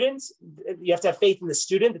students, you have to have faith in the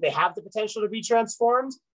student that they have the potential to be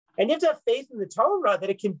transformed, and you have to have faith in the Torah that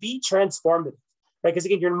it can be transformative, right? Because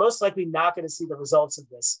again, you're most likely not going to see the results of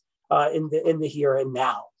this in the here and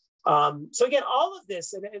now. So again, all of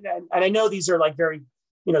this, and I know these are like very,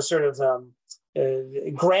 sort of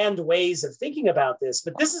grand ways of thinking about this,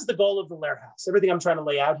 but this is the goal of the Lehrhaus. Everything I'm trying to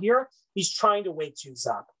lay out here, he's trying to wake Jews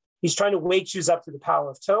up. He's trying to wake Jews up to the power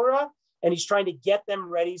of Torah, and he's trying to get them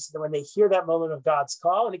ready so that when they hear that moment of God's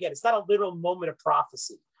call, and again, it's not a literal moment of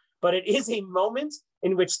prophecy, but it is a moment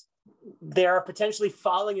in which they are potentially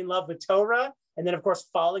falling in love with Torah, and then of course,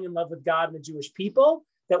 falling in love with God and the Jewish people,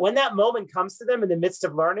 that when that moment comes to them in the midst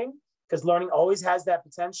of learning, because learning always has that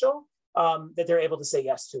potential, that they're able to say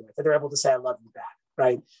yes to it, that they're able to say, I love you back,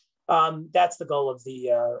 right? That's the goal of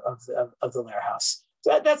the Lehrhaus.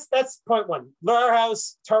 So that's point one.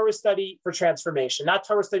 Lehrhaus, Torah study for transformation, not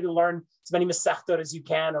Torah study to learn as many Masechtot as you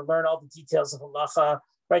can or learn all the details of halacha,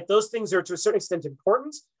 right? Those things are to a certain extent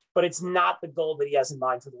important, but it's not the goal that he has in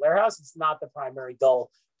mind for the Lehrhaus. It's not the primary goal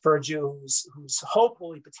for a Jew who's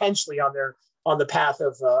hopefully, potentially on the path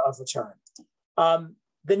of return.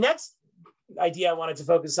 The next idea I wanted to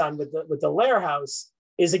focus on with the Lehrhaus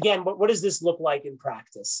is, again, what does this look like in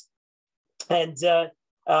practice? And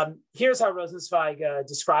here's how Rosenzweig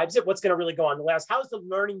describes it. What's going to really go on in the Lehrhaus? How is the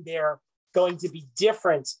learning there going to be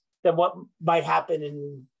different than what might happen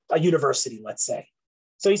in a university, let's say?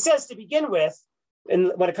 So he says, to begin with,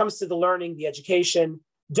 and when it comes to the learning, the education,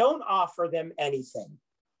 don't offer them anything.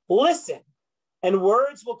 Listen, and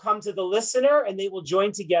words will come to the listener, and they will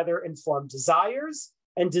join together and form desires,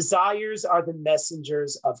 and desires are the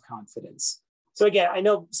messengers of confidence. So again, I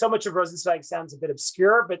know so much of Rosenzweig sounds a bit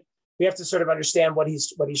obscure, but we have to sort of understand what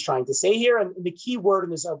he's trying to say here. And the key word in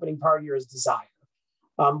this opening part here is desire.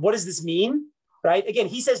 What does this mean, right? Again,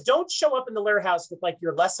 he says, don't show up in the Lehrhaus with like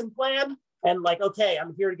your lesson plan and like, okay,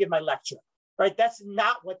 I'm here to give my lecture, right? That's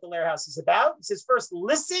not what the Lehrhaus is about. He says, first,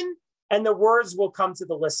 listen, and the words will come to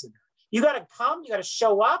the listener. You got to come, you got to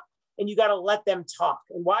show up, and you got to let them talk.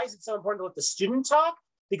 And why is it so important to let the student talk?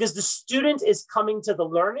 Because the student is coming to the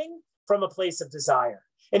learning from a place of desire.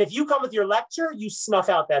 And if you come with your lecture, you snuff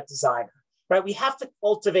out that desire, right? We have to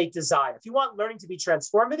cultivate desire. If you want learning to be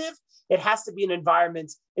transformative, it has to be an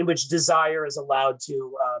environment in which desire is allowed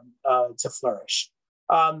to flourish.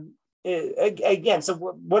 Again, so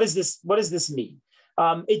what does this mean?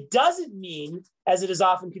 It doesn't mean, as it is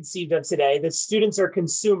often conceived of today, that students are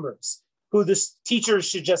consumers who the teachers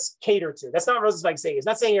should just cater to. That's not what Rosenzweig is saying. It's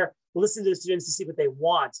not saying here, listen to the students to see what they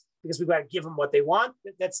want because we've got to give them what they want.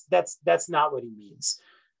 That's not what he means.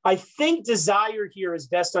 I think desire here is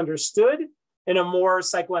best understood in a more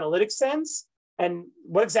psychoanalytic sense. And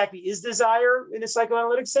what exactly is desire in a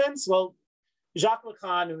psychoanalytic sense? Well, Jacques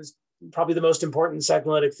Lacan, who is probably the most important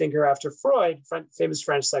psychoanalytic thinker after Freud, famous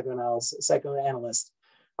French psychoanalyst,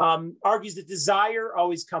 argues that desire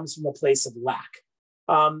always comes from a place of lack.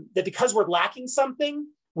 That because we're lacking something,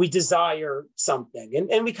 we desire something.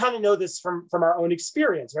 And we kind of know this from our own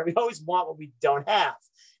experience, right? We always want what we don't have.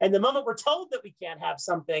 And the moment we're told that we can't have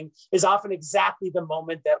something is often exactly the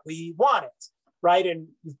moment that we want it, right? And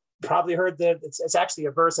you've probably heard it's actually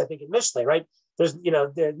a verse, I think, in Mishle, right? There's,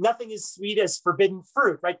 nothing is sweet as forbidden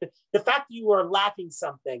fruit, right? The fact that you are lacking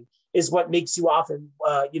something is what makes you often,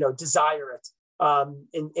 desire it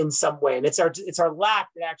in some way. And it's our lack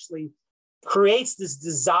that actually creates this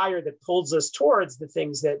desire that pulls us towards the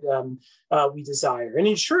things that we desire. And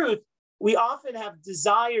in truth, we often have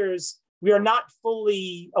desires we are not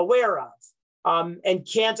fully aware of and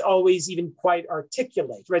can't always even quite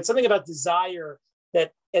articulate, right? Something about desire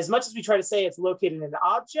that, as much as we try to say it's located in an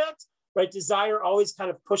object, right? Desire always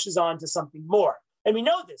kind of pushes on to something more. And we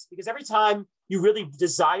know this because every time you really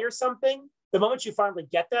desire something, the moment you finally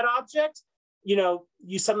get that object,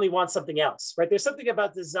 you suddenly want something else, right? There's something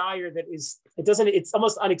about desire that it's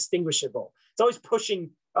almost unextinguishable. It's always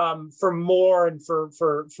pushing for more and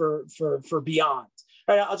for beyond.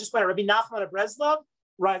 Right, I'll just point out, Rabbi Nachman of Breslov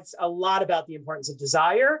writes a lot about the importance of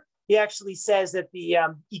desire. He actually says that the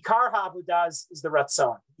Ikar HaAvodah is the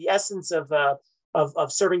Ratzon. The essence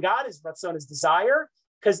of serving God is Ratzon, is desire.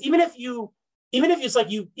 Because even if you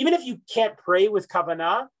can't pray with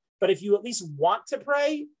kavanah, but if you at least want to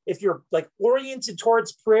pray, if you're like oriented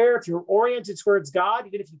towards prayer, if you're oriented towards God,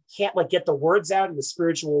 even if you can't get the words out in a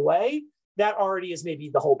spiritual way, that already is maybe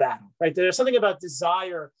the whole battle, right? There's something about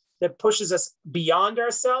desire that pushes us beyond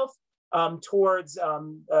ourselves towards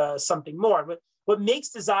something more. But what makes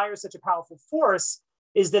desire such a powerful force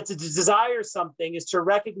is that to desire something is to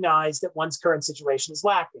recognize that one's current situation is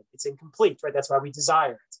lacking. It's incomplete, right? That's why we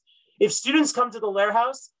desire it. If students come to the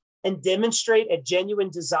Lehrhaus and demonstrate a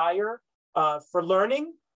genuine desire for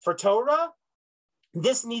learning, for Torah,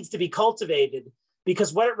 this needs to be cultivated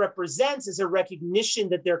because what it represents is a recognition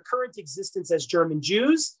that their current existence as German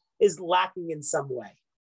Jews is lacking in some way.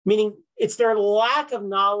 Meaning it's their lack of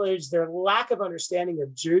knowledge, their lack of understanding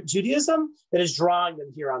of Judaism that is drawing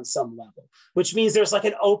them here on some level, which means there's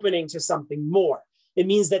an opening to something more. It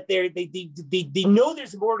means that they know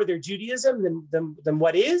there's more to their Judaism than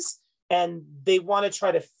what is, and they want to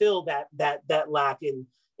try to fill that lack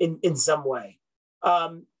in some way.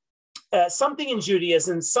 Something in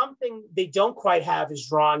Judaism, something they don't quite have is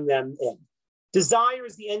drawing them in. Desire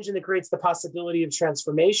is the engine that creates the possibility of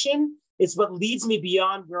transformation. It's what leads me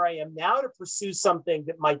beyond where I am now to pursue something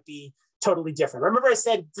that might be totally different. Remember I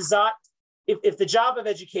said, if the job of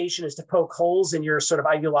education is to poke holes in your sort of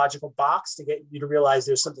ideological box to get you to realize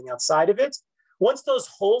there's something outside of it, once those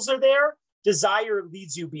holes are there, desire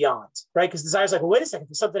leads you beyond, right? Because desire is well, wait a second,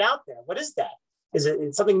 there's something out there. What is that? Is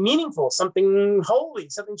it something meaningful, something holy,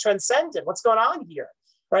 something transcendent? What's going on here,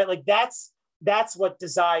 right? That's what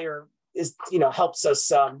desire is, helps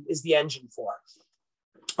us, is the engine for.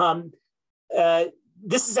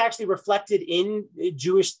 This is actually reflected in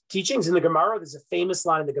Jewish teachings in the Gemara. There's a famous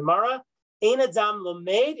line in the Gemara, Ein adam lomed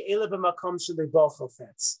ela b'makom shelibo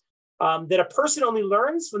chofetz, that a person only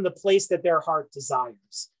learns from the place that their heart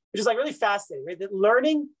desires, which is really fascinating, right? That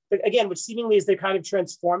learning, again, which seemingly is the kind of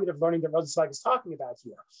transformative learning that Rosenzweig is talking about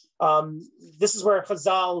here. This is where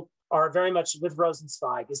Chazal are very much with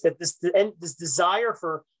Rosenzweig, is that this desire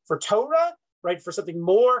for Torah, right, for something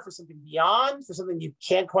more, for something beyond, for something you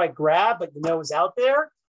can't quite grab, but is out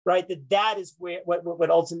there, right? That is what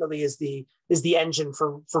ultimately is the engine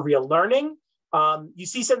for real learning. You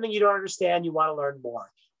see something you don't understand, you want to learn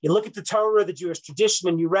more. You look at the Torah, the Jewish tradition,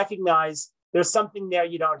 and you recognize there's something there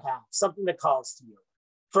you don't have, something that calls to you.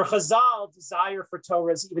 For Chazal, desire for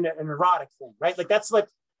Torah is even an erotic thing, right? That's what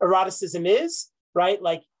eroticism is, right?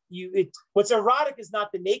 What's erotic is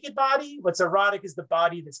not the naked body. What's erotic is the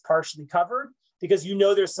body that's partially covered. because you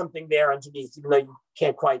know there's something there underneath, even though you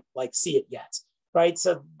can't quite like see it yet, right?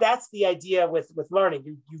 So that's the idea with learning.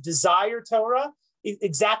 You desire Torah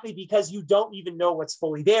exactly because you don't even know what's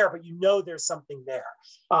fully there, but you know there's something there,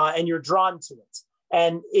 and you're drawn to it.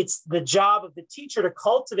 And it's the job of the teacher to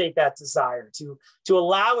cultivate that desire, to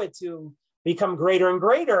allow it to become greater and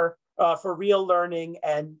greater for real learning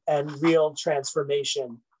and real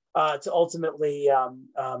transformation to ultimately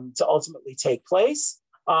take place.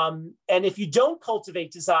 And if you don't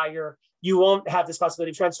cultivate desire, you won't have this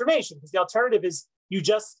possibility of transformation, because the alternative is you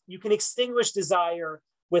can extinguish desire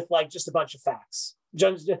with like just a bunch of facts,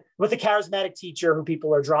 with a charismatic teacher who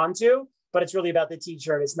people are drawn to, but it's really about the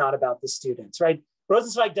teacher and it's not about the students, right?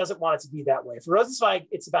 Rosenzweig doesn't want it to be that way. For Rosenzweig,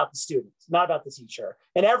 it's about the student, not about the teacher.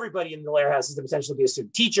 And everybody in the Lehrhaus has the potential to be a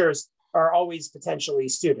student. Teachers are always potentially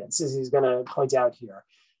students, as he's going to point out here.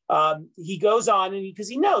 He goes on, and because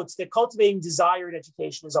he notes that cultivating desire in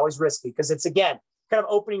education is always risky, because it's, again, kind of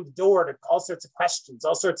opening the door to all sorts of questions,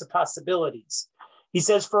 all sorts of possibilities. He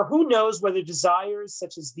says, for who knows whether desires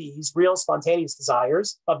such as these, real spontaneous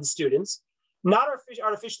desires of the students, not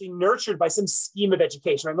artificially nurtured by some scheme of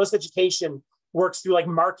education, right? Most education works through like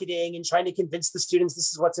marketing and trying to convince the students this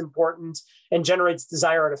is what's important and generates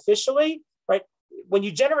desire artificially, right? When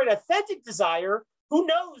you generate authentic desire, who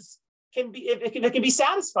knows if it can be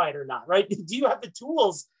satisfied or not, right? Do you have the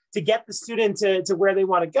tools to get the student to where they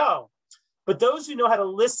want to go? But those who know how to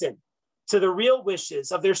listen to the real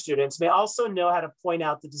wishes of their students may also know how to point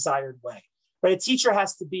out the desired way, right? A teacher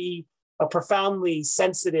has to be a profoundly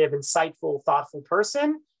sensitive, insightful, thoughtful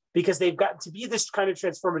person, because they've got to be this kind of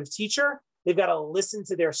transformative teacher. They've got to listen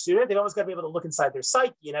to their student. They've always got to be able to look inside their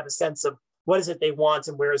psyche and have a sense of what is it they want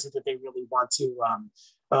and where is it that they really want to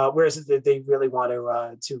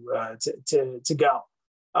go.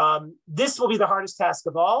 This will be the hardest task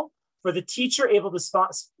of all. For the teacher able to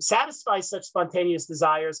satisfy such spontaneous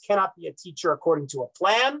desires cannot be a teacher according to a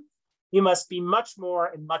plan. You must be much more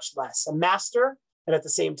and much less, a master and at the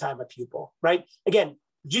same time a pupil, right? Again,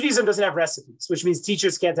 Judaism doesn't have recipes, which means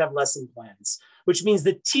teachers can't have lesson plans, which means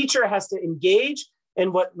the teacher has to engage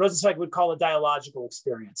in what Rosenzweig would call a dialogical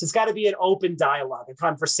experience. It's got to be an open dialogue, a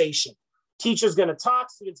conversation. Teacher's going to talk,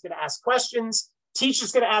 student's going to ask questions,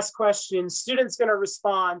 teacher's going to ask questions, student's going to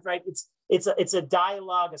respond, right? It's a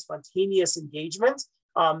dialogue, a spontaneous engagement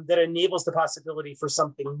that enables the possibility for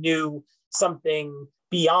something new, something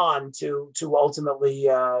beyond to ultimately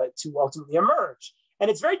emerge. And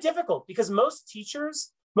it's very difficult because most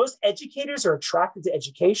teachers, most educators are attracted to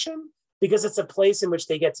education because it's a place in which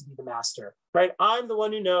they get to be the master, right? I'm the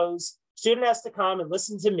one who knows. Student has to come and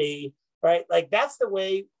listen to me, right? Like that's the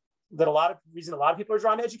way that a lot of people are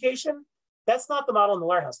drawn to education. That's not the model in the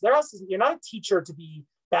Lehrhaus. Lehrhaus is, you're not a teacher to be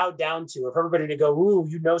bowed down to, or for everybody to go, ooh,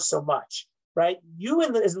 you know so much, right? You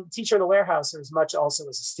as a teacher in the Lehrhaus are as much also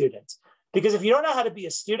as a student. Because if you don't know how to be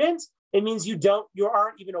a student, it means you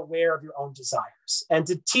aren't even aware of your own desires. And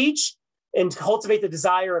to teach and cultivate the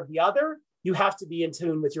desire of the other, you have to be in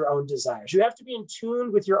tune with your own desires. You have to be in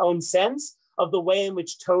tune with your own sense of the way in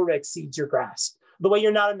which Torah exceeds your grasp, the way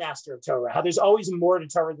you're not a master of Torah, how there's always more to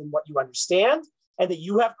Torah than what you understand, and that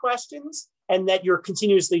you have questions, and that you're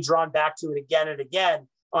continuously drawn back to it again and again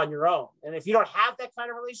on your own. And if you don't have that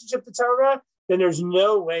kind of relationship to Torah, then there's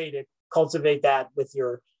no way to cultivate that with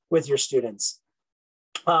your students.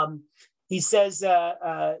 He says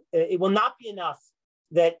it will not be enough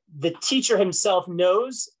that the teacher himself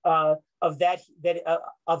knows of that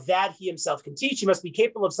he himself can teach. He must be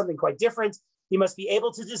capable of something quite different. He must be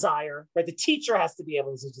able to desire, right? The teacher has to be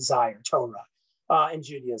able to desire Torah in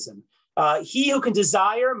Judaism. He who can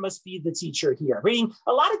desire must be the teacher here. Reading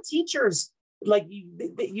a lot of teachers, like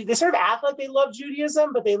they sort of act like they love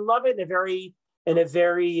Judaism, but they love it in a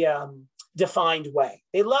very defined way.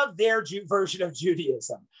 They love their version of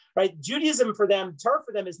Judaism, right? Judaism for them, Torah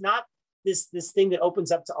for them is not this thing that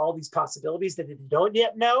opens up to all these possibilities that they don't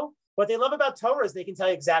yet know. What they love about Torah is they can tell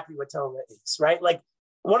you exactly what Torah is, right? Like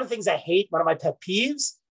one of the things I hate, one of my pet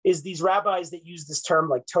peeves, is these rabbis that use this term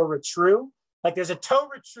like Torah true. Like there's a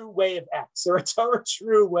Torah true way of X or a Torah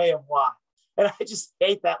true way of Y. And I just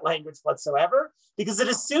hate that language whatsoever, because it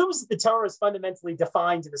assumes that the Torah is fundamentally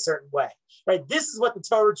defined in a certain way, right? This is what the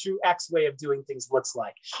Torah true X way of doing things looks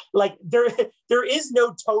like. Like there is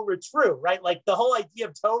no Torah true, right? Like the whole idea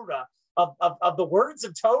of Torah, of the words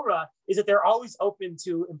of Torah, is that they're always open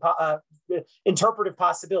to interpretive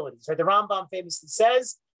possibilities, right? The Rambam famously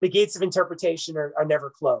says the gates of interpretation are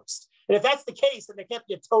never closed. And if that's the case, then there can't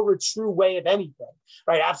be a Torah true way of anything,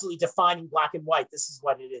 right? Absolutely defining black and white. This is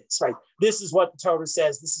what it is, right? This is what the Torah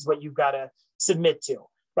says. This is what you've got to submit to,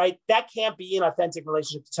 right? That can't be an authentic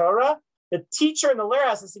relationship to Torah. The teacher in the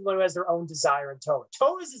Lehrhaus is the one who has their own desire in Torah.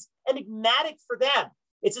 Torah is enigmatic for them.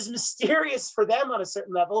 It's as mysterious for them on a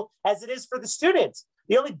certain level as it is for the student.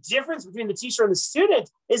 The only difference between the teacher and the student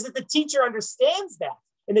is that the teacher understands that.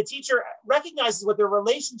 And the teacher recognizes what their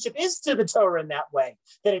relationship is to the Torah in that way,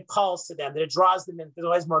 that it calls to them, that it draws them in, that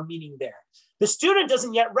it has more meaning there. The student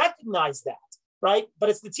doesn't yet recognize that, right? But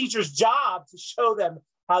it's the teacher's job to show them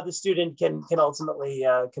how the student can ultimately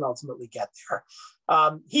get there.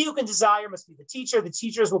 He who can desire must be the teacher. The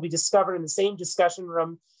teachers will be discovered in the same discussion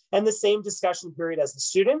room and the same discussion period as the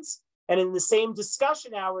students. And in the same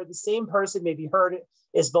discussion hour, the same person may be heard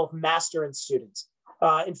as both master and student.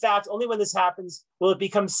 In fact, only when this happens will it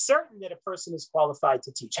become certain that a person is qualified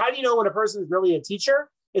to teach. How do you know when a person is really a teacher?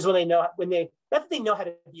 Is when they know, not that they know how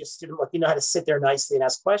to be a student, like they know how to sit there nicely and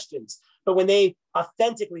ask questions, but when they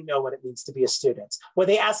authentically know what it means to be a student. When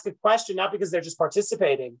they ask a question, not because they're just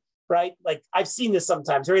participating, right? Like I've seen this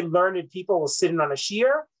sometimes. Very learned people will sit in on a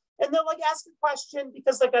shiur and they'll like ask a question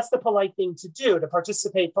because like that's the polite thing to do, to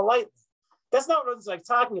participate politely. That's not what Rosenzweig's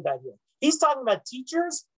talking about here. He's talking about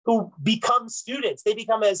teachers who become students. They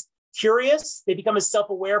become as curious, they become as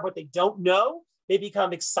self-aware of what they don't know, they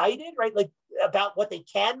become excited, right? Like about what they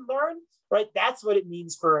can learn, right? That's what it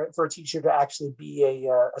means for a teacher to actually be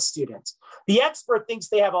a student. The expert thinks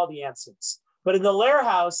they have all the answers, but in the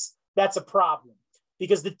Lehrhaus, that's a problem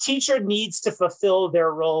because the teacher needs to fulfill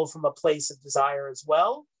their role from a place of desire as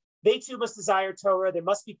well. They too must desire Torah. There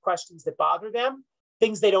must be questions that bother them,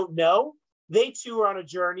 things they don't know. They too are on a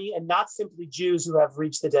journey and not simply Jews who have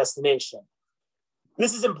reached the destination.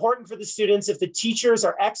 This is important for the students. If the teachers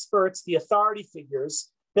are experts, the authority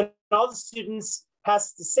figures, then all the students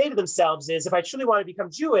has to say to themselves is, if I truly want to become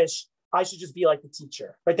Jewish, I should just be like the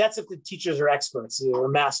teacher, right? That's if the teachers are experts or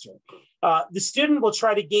master. The student will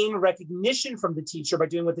try to gain recognition from the teacher by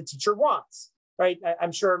doing what the teacher wants, right?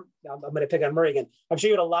 I'm sure, I'm going to pick on Murray again. I'm sure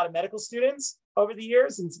you had a lot of medical students over the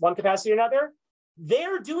years in one capacity or another.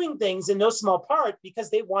 They're doing things in no small part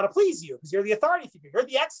because they want to please you, because you're the authority figure, you're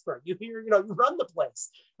the expert, you run the place,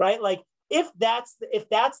 right? Like if that's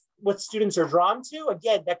what students are drawn to,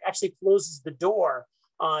 again, that actually closes the door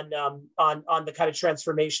on the kind of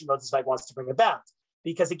transformation Rosenzweig wants to bring about.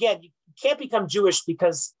 Because again, you can't become Jewish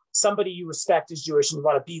because somebody you respect is Jewish and you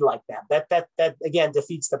want to be like them. That again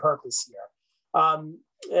defeats the purpose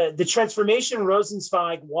here. The transformation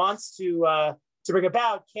Rosenzweig wants to bring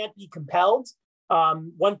about can't be compelled.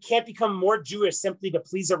 One can't become more Jewish simply to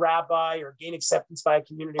please a rabbi or gain acceptance by a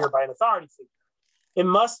community or by an authority figure. It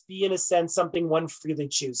must be, in a sense, something one freely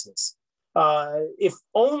chooses, if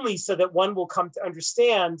only so that one will come to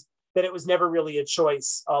understand that it was never really a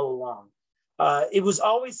choice all along. It was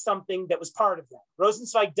always something that was part of them.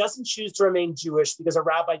 Rosenzweig doesn't choose to remain Jewish because a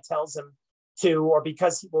rabbi tells him to, or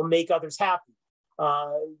because he will make others happy.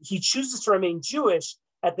 He chooses to remain Jewish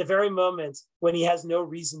at the very moment when he has no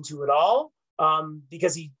reason to at all,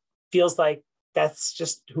 because he feels like that's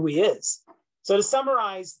just who he is. So to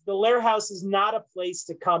summarize, the Lehrhaus is not a place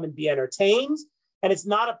to come and be entertained, and it's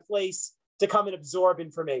not a place to come and absorb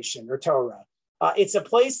information or Torah. It's a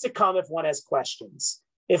place to come if one has questions,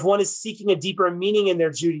 if one is seeking a deeper meaning in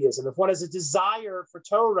their Judaism, if one has a desire for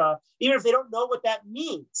Torah, even if they don't know what that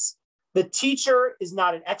means. The teacher is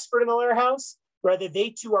not an expert in the Lehrhaus. Rather, they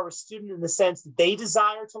too are a student in the sense that they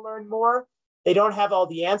desire to learn more. They don't have all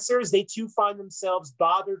the answers. They too find themselves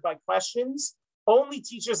bothered by questions. Only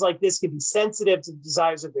teachers like this can be sensitive to the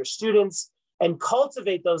desires of their students and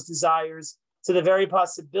cultivate those desires to the very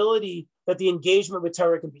possibility that the engagement with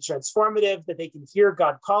Torah can be transformative, that they can hear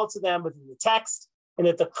God call to them within the text, and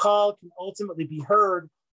that the call can ultimately be heard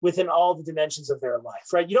within all the dimensions of their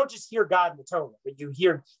life, right? You don't just hear God in the Torah, but you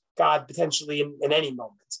hear God potentially in any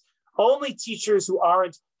moment. Only teachers who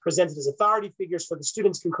aren't presented as authority figures for the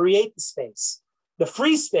students can create the space, the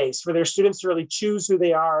free space for their students to really choose who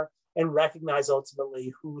they are and recognize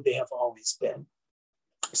ultimately who they have always been.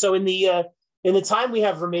 So in the time we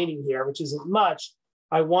have remaining here, which isn't much,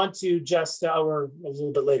 I want to just, we're a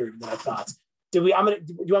little bit later than I thought. Do you want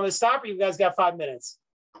me to stop, or you guys got 5 minutes?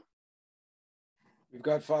 We've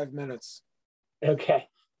got 5 minutes. Okay.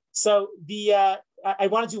 So I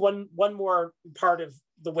want to do one more part of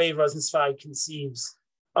the way Rosenzweig conceives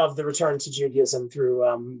of the return to Judaism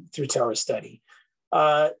through Torah study.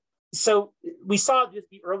 So we saw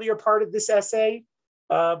the earlier part of this essay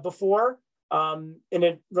before, and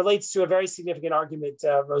it relates to a very significant argument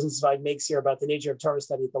Rosenzweig makes here about the nature of Torah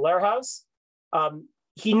study at the Lehrhaus.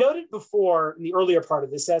 He noted before in the earlier part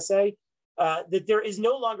of this essay that there is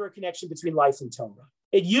no longer a connection between life and Torah.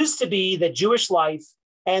 It used to be that Jewish life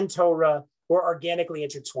and Torah were organically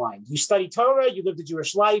intertwined. You study Torah, you live the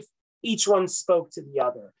Jewish life, each one spoke to the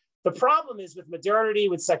other. The problem is with modernity,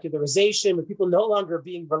 with secularization, with people no longer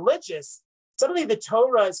being religious, suddenly the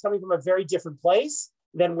Torah is coming from a very different place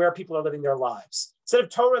than where people are living their lives. Instead of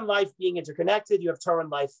Torah and life being interconnected, you have Torah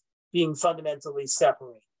and life being fundamentally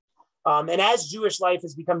separate. And as Jewish life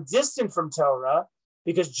has become distant from Torah,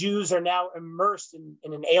 because Jews are now immersed in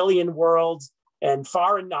an alien world and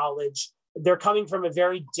foreign knowledge, they're coming from a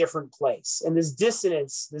very different place. And this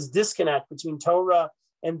dissonance, this disconnect between Torah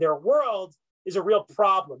and their world is a real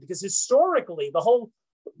problem, because historically, let me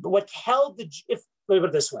put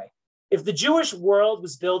it this way, if the Jewish world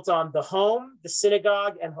was built on the home, the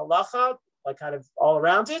synagogue, and halacha, like kind of all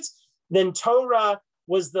around it, then Torah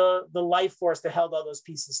was the life force that held all those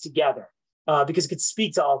pieces together, because it could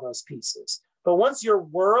speak to all those pieces. But once your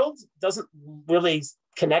world doesn't really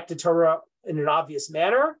connect to Torah in an obvious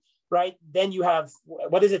manner, right, then you have,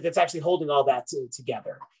 what is it that's actually holding all that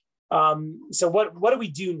together? So what do we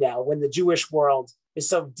do now when the Jewish world is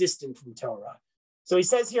so distant from Torah? So he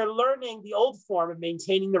says here, learning the old form of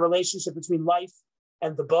maintaining the relationship between life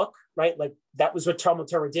and the book, right? Like that was what Talmud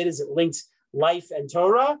Torah did, is it linked life and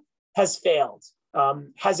Torah, has failed.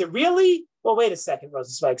 Has it really? Well, wait a second,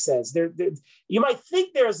 Rosenzweig says. You might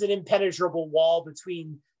think there's an impenetrable wall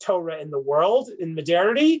between Torah and the world in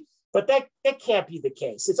modernity, but that can't be the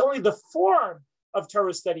case. It's only the form of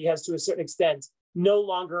Torah study has, to a certain extent, no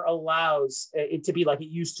longer allows it to be like it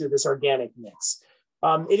used to, this organic mix.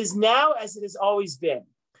 It is now as it has always been.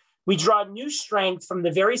 We draw new strength from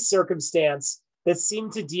the very circumstance that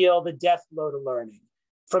seemed to deal the death blow to learning.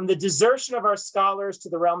 From the desertion of our scholars to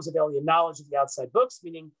the realms of alien knowledge of the outside books,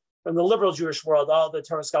 meaning from the liberal Jewish world, all the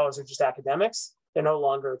Torah scholars are just academics. They're no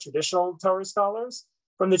longer traditional Torah scholars.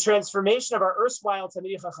 From the transformation of our erstwhile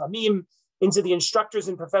Talmidei Chachamim into the instructors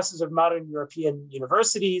and professors of modern European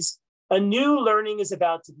universities, a new learning is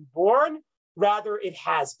about to be born. Rather, it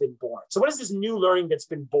has been born. So what is this new learning that's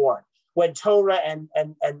been born when Torah and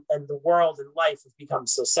the world and life have become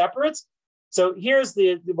so separate? So here's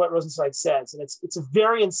what Rosenzweig says, and it's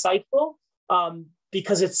very insightful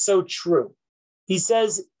because it's so true. He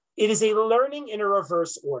says, it is a learning in a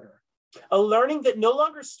reverse order, a learning that no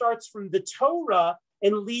longer starts from the Torah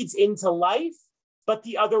and leads into life, but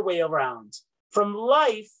the other way around. From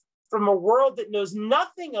life, from a world that knows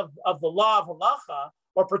nothing of the law of halacha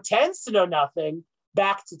or pretends to know nothing,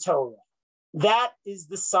 back to Torah. That is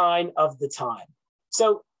the sign of the time.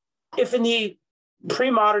 So if in the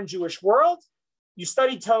pre-modern Jewish world, you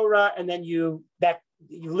study Torah and then you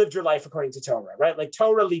lived your life according to Torah, right? Like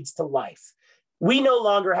Torah leads to life. We no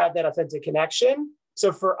longer have that authentic connection.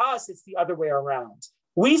 So for us, it's the other way around.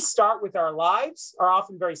 We start with our lives, our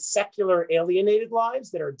often very secular, alienated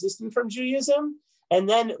lives that are distant from Judaism, and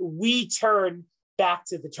then we turn back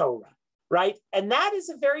to the Torah, right? And that is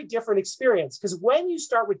a very different experience, because when you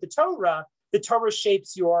start with the Torah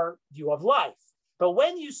shapes your view of life. But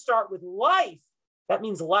when you start with life, that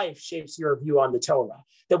means life shapes your view on the Torah.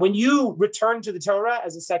 That when you return to the Torah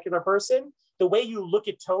as a secular person, the way you look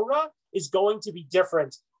at Torah is going to be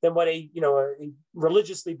different than what a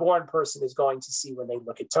religiously born person is going to see when they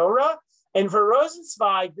look at Torah. And for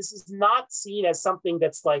Rosenzweig, this is not seen as something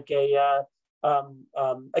that's like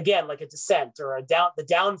again, like a descent or the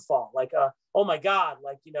downfall, like oh my God,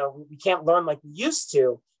 we can't learn like we used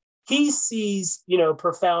to. He sees,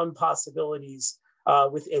 profound possibilities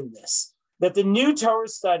within this. That the new Torah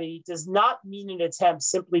study does not mean an attempt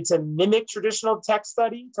simply to mimic traditional text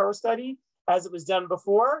study, Torah study, as it was done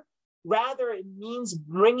before. Rather, it means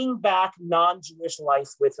bringing back non-Jewish life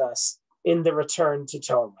with us in the return to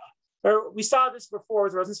Torah. We saw this before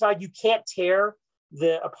with Rosenzweig. You can't tear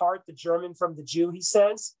apart the German from the Jew, he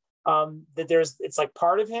says. That it's like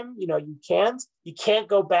part of him. You can't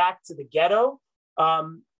go back to the ghetto.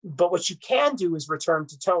 But what you can do is return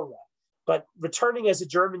to Torah. But returning as a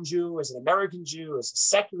German Jew, as an American Jew, as a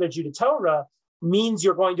secular Jew to Torah means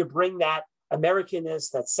you're going to bring that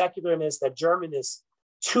Americanness, that secularness, that Germanness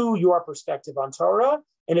to your perspective on Torah,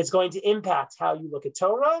 and it's going to impact how you look at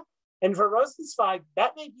Torah. And for Rosenzweig,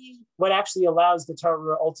 that may be what actually allows the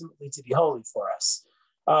Torah ultimately to be holy for us.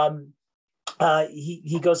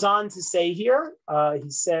 He goes on to say here,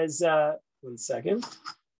 he says, one second.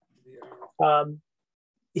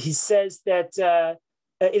 He says that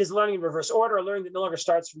it is learning in reverse order, a learning that no longer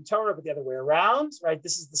starts from Torah, but the other way around, right?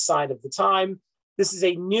 This is the sign of the time. This is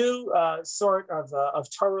a new sort of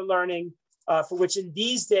Torah learning for which in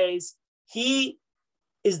these days, he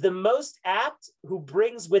is the most apt who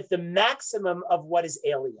brings with the maximum of what is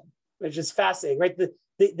alien, which is fascinating, right?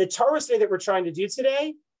 The Torah study that we're trying to do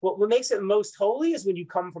today, what makes it most holy is when you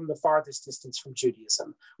come from the farthest distance from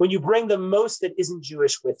Judaism, when you bring the most that isn't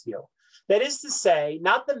Jewish with you. That is to say,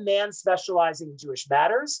 not the man specializing in Jewish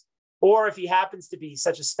matters, Or if he happens to be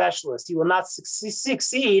such a specialist, he will not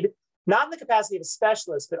succeed, not in the capacity of a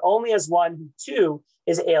specialist, but only as one who too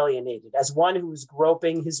is alienated, as one who is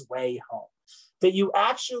groping his way home. That you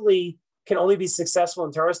actually can only be successful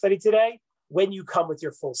in Torah study today when you come with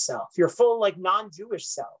your full self, your full like non-Jewish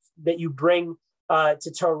self that you bring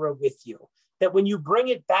to Torah with you. That when you bring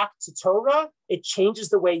it back to Torah, it changes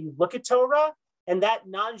the way you look at Torah, and that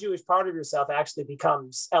non-Jewish part of yourself actually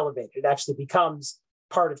becomes elevated. It actually becomes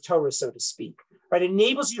part of Torah, so to speak. Right? It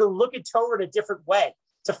enables you to look at Torah in a different way,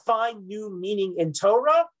 to find new meaning in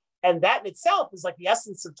Torah. And that in itself is like the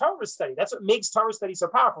essence of Torah study. That's what makes Torah study so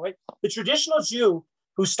powerful, right? The traditional Jew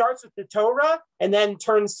who starts with the Torah and then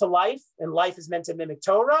turns to life, and life is meant to mimic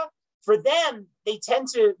Torah, for them, they tend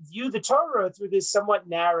to view the Torah through this somewhat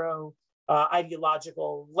narrow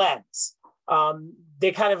ideological lens.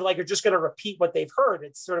 They kind of like are just going to repeat what they've heard.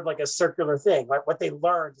 It's sort of like a circular thing, right? What they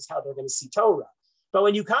learned is how they're going to see Torah. But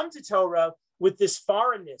when you come to Torah with this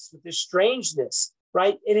foreignness, with this strangeness,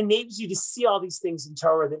 right, it enables you to see all these things in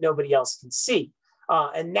Torah that nobody else can see.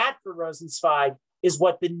 And that for Rosenzweig is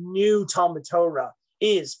what the new Talmud Torah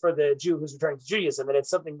is for the Jew who's returning to Judaism. And it's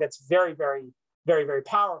something that's very, very, very, very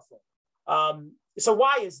powerful. So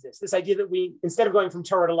why is this idea that we, instead of going from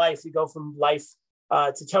Torah to life, we go from life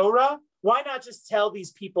to Torah? Why not just tell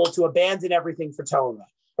these people to abandon everything for Torah?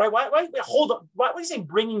 Right? Why hold on? Why are you saying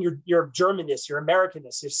bringing your Germanness, your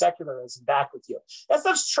Americanness, your secularism back with you? That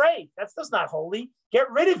stuff's trade. That stuff's not holy. Get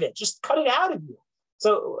rid of it. Just cut it out of you.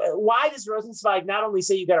 So why does Rosenzweig not only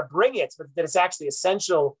say you got to bring it, but that it's actually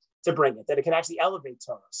essential to bring it, that it can actually elevate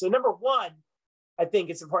Torah? So number one, I think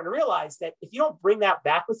it's important to realize that if you don't bring that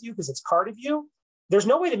back with you because it's part of you, there's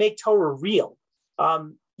no way to make Torah real.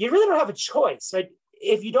 You really don't have a choice, right?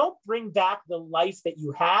 If you don't bring back the life that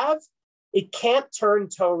you have, it can't turn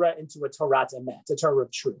Torah into a Torat Emet, a Torah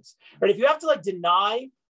of truth. Right? If you have to like deny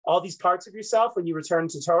all these parts of yourself when you return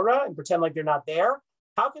to Torah and pretend like they're not there,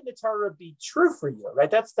 how can the Torah be true for you? Right?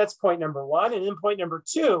 That's point number one. And then point number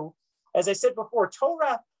two, as I said before,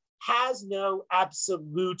 Torah has no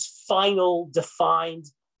absolute, final, defined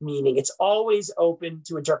meaning. It's always open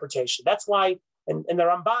to interpretation. That's why, and the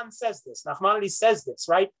Ramban says this, Nachmanides says this,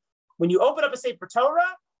 right? When you open up a Sefer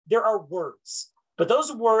Torah, there are words, but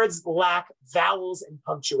those words lack vowels and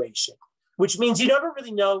punctuation, which means you never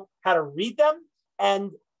really know how to read them,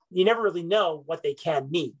 and you never really know what they can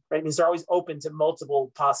mean, right? It means they're always open to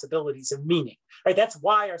multiple possibilities of meaning, right? That's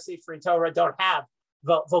why our Sefer Torah don't have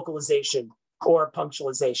vocalization or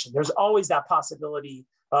punctualization. There's always that possibility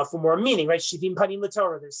for more meaning, right? Shivim Panim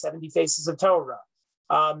LaTorah, there's 70 faces of Torah.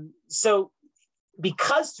 So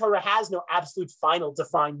because Torah has no absolute final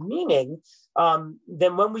defined meaning,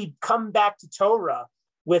 then when we come back to Torah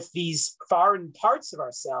with these foreign parts of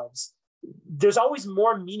ourselves, there's always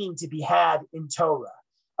more meaning to be had in Torah.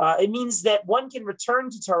 It means that one can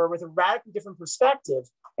return to Torah with a radically different perspective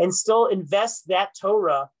and still invest that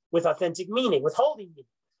Torah with authentic meaning, with holy meaning,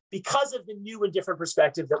 because of the new and different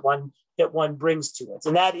perspective that one brings to it.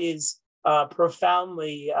 And that is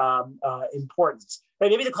profoundly important. Right?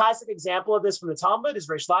 Maybe the classic example of this from the Talmud is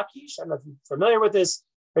Reish Lakish. I don't know if you're familiar with this.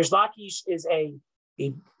 Reish Lakish is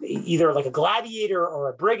either like a gladiator or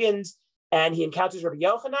a brigand, and he encounters Rabbi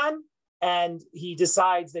Yochanan, and he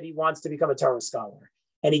decides that he wants to become a Torah scholar.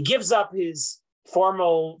 And he gives up his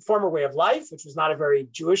former way of life, which was not a very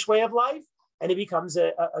Jewish way of life, and he becomes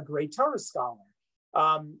a great Torah scholar.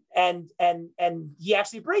 And he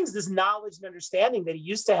actually brings this knowledge and understanding that he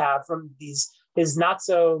used to have from his not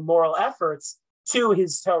so moral efforts to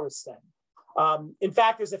his Torah study. In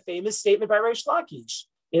fact, there's a famous statement by Reish Lakish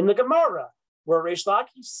in the Gemara, where Reish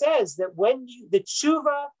Lakish says that the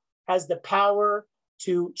tshuva has the power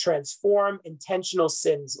to transform intentional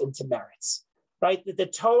sins into merits, right? That the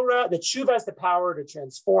tshuva has the power to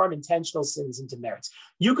transform intentional sins into merits.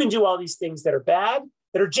 You can do all these things that are bad,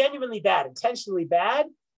 that are genuinely bad, intentionally bad,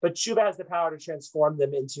 but tshuva has the power to transform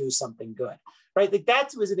them into something good, right? Like that,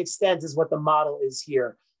 to an extent, is what the model is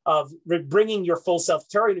here of bringing your full self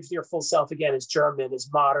to Torah. If your full self, again, is German, is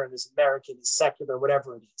modern, is American, is secular,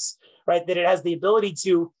 whatever it is, right? That it has the ability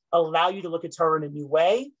to allow you to look at Torah in a new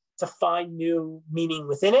way, to find new meaning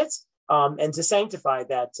within it, and to sanctify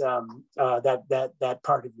that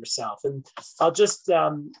part of yourself. And I'll just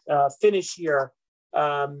finish here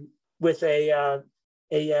with a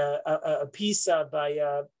piece by,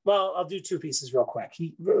 I'll do two pieces real quick.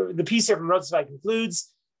 The piece here from Rosenzweig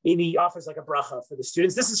concludes, and he offers like a bracha for the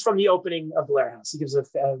students. This is from the opening of the Lehrhaus. He gives a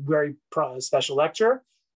very special lecture.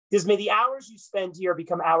 Because may the hours you spend here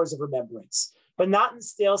become hours of remembrance, but not in the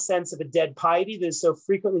stale sense of a dead piety that is so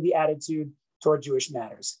frequently the attitude toward Jewish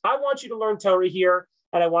matters. I want you to learn Torah here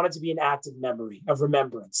and I want it to be an act of memory, of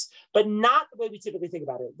remembrance, but not the way we typically think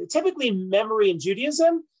about it. Typically, memory in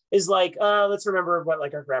Judaism is like, let's remember what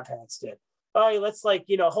like our grandparents did. Oh, let's like,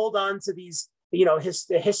 hold on to these,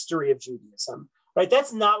 the history of Judaism, right?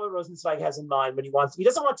 That's not what Rosenzweig has in mind when he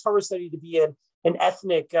doesn't want Torah study to be an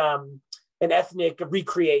ethnic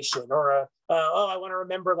recreation or I want to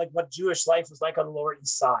remember like what Jewish life was like on the Lower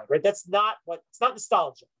East Side, right? It's not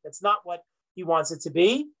nostalgia. That's not what he wants it to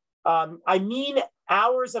be. I mean,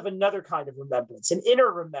 hours of another kind of remembrance, an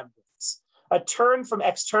inner remembrance, a turn from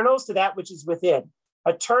externals to that which is within,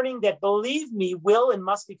 a turning that, believe me, will and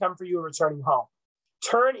must become for you a returning home.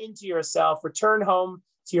 Turn into yourself, return home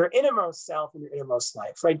to your innermost self and your innermost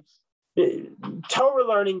life, right? Torah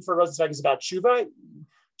learning for Rosenzweig is about tshuva.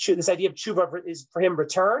 This idea of tshuva is for him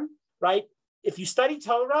return, right? If you study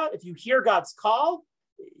Torah, if you hear God's call,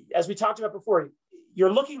 as we talked about before,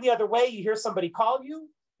 you're looking the other way, you hear somebody call you,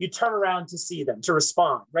 you turn around to see them, to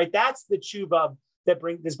respond, right? That's the tshuva that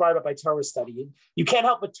is brought up by Torah study. You can't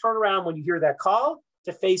help but turn around when you hear that call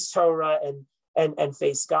to face Torah and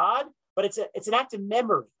face God. But it's an act of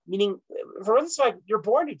memory, meaning for Rosenzweig, you're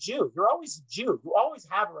born a Jew. You're always a Jew. You always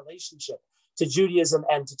have a relationship to Judaism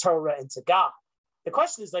and to Torah and to God. The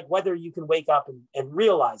question is like whether you can wake up and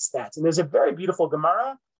realize that. And there's a very beautiful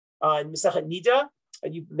Gemara in Masechet Nida.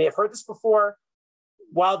 You may have heard this before.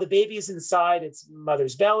 While the baby is inside its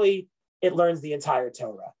mother's belly, it learns the entire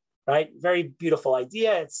Torah, right? Very beautiful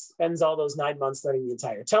idea. It spends all those 9 months learning the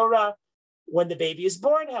entire Torah. When the baby is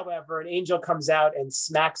born, however, an angel comes out and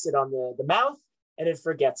smacks it on the mouth, and it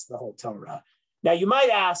forgets the whole Torah. Now, you might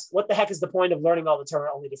ask, what the heck is the point of learning all the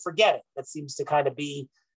Torah only to forget it? That seems to kind of be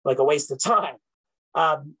like a waste of time.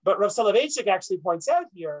 But Rav Soloveitchik actually points out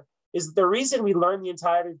here is the reason we learn the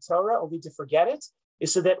entire Torah only to forget it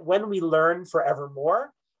is so that when we learn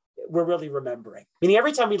forevermore, we're really remembering. Meaning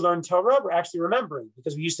every time we learn Torah, we're actually remembering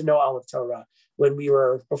because we used to know all of Torah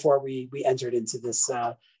before we entered into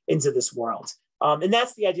this world. And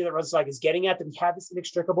that's the idea that Rosenzweig is getting at, that we have this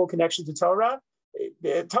inextricable connection to Torah.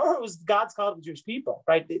 Torah was God's call to the Jewish people,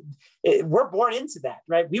 right? We're born into that,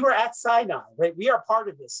 right? We were at Sinai, right? We are part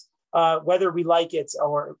of this, whether we like it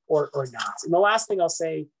or not. And the last thing I'll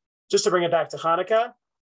say, just to bring it back to Hanukkah,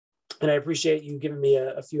 and I appreciate you giving me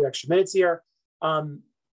a few extra minutes here.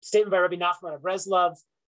 Statement by Rabbi Nachman of Breslov.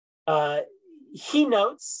 He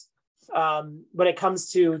notes when it comes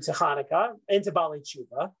to Hanukkah and to Baalei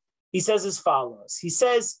Tshuva, he says as follows. He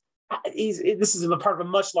says, this is a part of a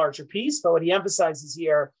much larger piece, but what he emphasizes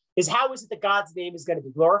here is how is it that God's name is going to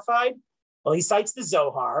be glorified? Well, he cites the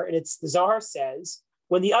Zohar, and the Zohar says,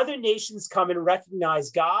 when the other nations come and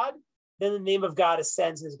recognize God, then the name of God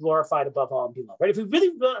ascends and is glorified above all and below. Right? If we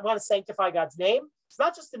really want to sanctify God's name, it's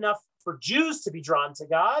not just enough for Jews to be drawn to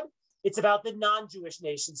God. It's about the non-Jewish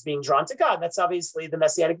nations being drawn to God. That's obviously the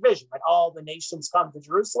Messianic vision, right? All the nations come to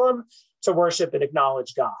Jerusalem to worship and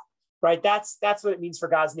acknowledge God, right? That's what it means for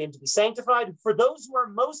God's name to be sanctified. For those who are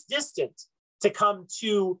most distant to come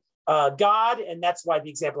to God, and that's why the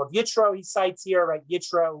example of Yitro he cites here, right?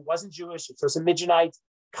 Yitro wasn't Jewish, Yitro's a Midianite,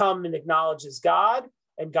 come and acknowledges God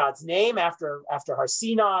and God's name after Har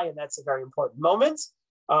Sinai, and that's a very important moment.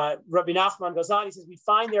 Rabbi Nachman goes on, he says, we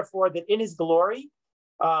find therefore that in his glory,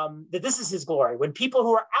 that this is his glory, when people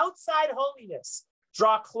who are outside holiness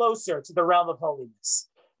draw closer to the realm of holiness.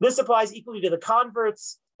 This applies equally to the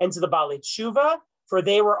converts and to the Baalei Tshuva, for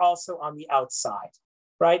they were also on the outside,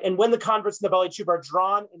 right? And when the converts and the Baalei Tshuva are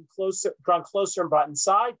drawn closer and brought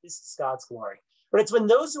inside, this is God's glory. But it's when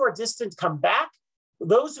those who are distant come back,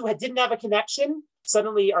 those who didn't have a connection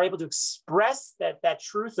suddenly are able to express that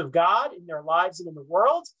truth of God in their lives and in the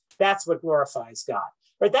world. That's what glorifies God.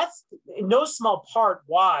 Right? That's in no small part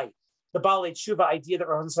why the Baalei Tshuva idea that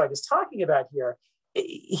Rosenzweig is talking about here,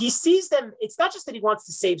 he sees them, it's not just that he wants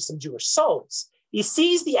to save some Jewish souls. He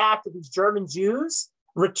sees the act of these German Jews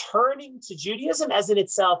returning to Judaism as in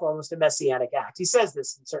itself almost a messianic act. He says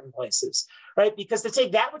this in certain places, right? Because to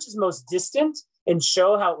take that which is most distant and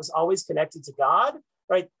show how it was always connected to God,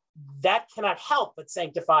 right? That cannot help but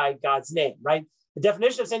sanctify God's name, right? The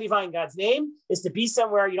definition of sanctifying God's name is to be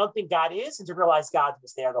somewhere you don't think God is and to realize God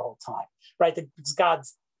was there the whole time, right? Because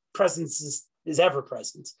God's presence is ever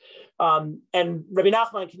present. And Rabbi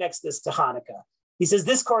Nachman connects this to Hanukkah. He says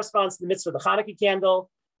this corresponds to the mitzvah of the Hanukkah candle.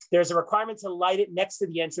 There's a requirement to light it next to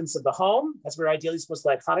the entrance of the home. That's where ideally you're supposed to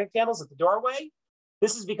light Hanukkah candles, at the doorway.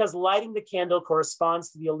 This is because lighting the candle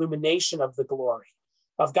corresponds to the illumination of the glory,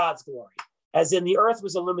 of God's glory. As in the earth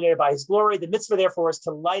was illuminated by his glory, the mitzvah therefore is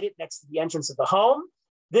to light it next to the entrance of the home.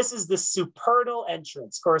 This is the supernal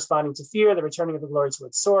entrance corresponding to fear, the returning of the glory to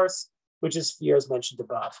its source, which is fear as mentioned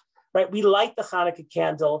above, right? We light the Hanukkah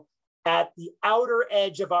candle at the outer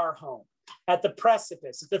edge of our home, at the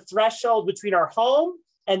precipice, at the threshold between our home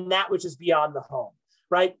and that which is beyond the home,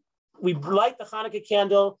 right? We light the Hanukkah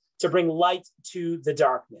candle to bring light to the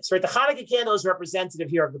darkness, right? The Hanukkah candle is representative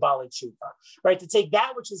here of the Baalei Tshuva, right? To take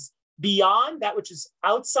that which is beyond, that which is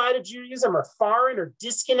outside of Judaism or foreign or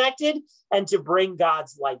disconnected, and to bring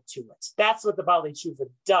God's light to it. That's what the Baalei Tshuva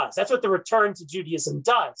does. That's what the return to Judaism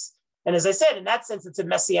does. And as I said, in that sense, it's a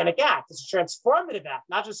messianic act. It's a transformative act,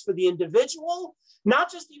 not just for the individual,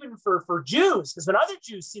 not just even for Jews, because when other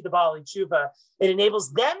Jews see the Baalei Tshuva, it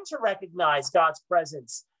enables them to recognize God's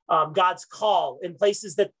presence, God's call in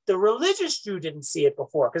places that the religious Jew didn't see it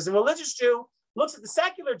before. Because the religious Jew looks at the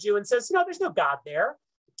secular Jew and says, there's no God there.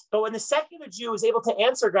 But when the secular Jew is able to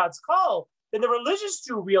answer God's call, then the religious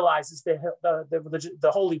Jew realizes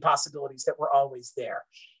the holy possibilities that were always there,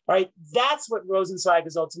 right? That's what Rosenzweig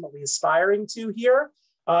is ultimately aspiring to here.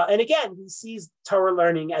 And again, he sees Torah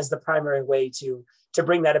learning as the primary way to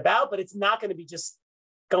bring that about, but it's not going to be just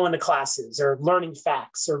going to classes or learning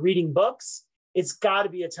facts or reading books. It's got to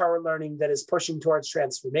be a Torah learning that is pushing towards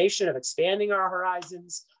transformation, of expanding our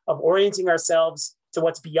horizons, of orienting ourselves to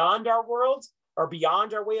what's beyond our world, or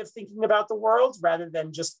beyond our way of thinking about the world, rather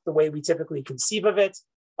than just the way we typically conceive of it.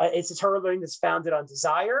 It's a Torah learning that's founded on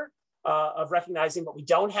desire, of recognizing what we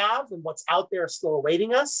don't have and what's out there still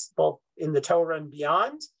awaiting us, both in the Torah and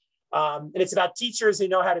beyond. And it's about teachers who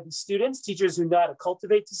know how to be students, teachers who know how to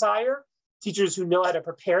cultivate desire, teachers who know how to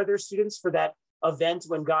prepare their students for that event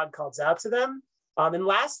when God calls out to them. And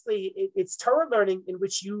lastly, it's Torah learning in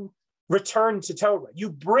which you return to Torah. You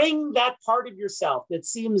bring that part of yourself that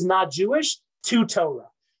seems not Jewish to Torah.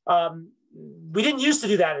 We didn't used to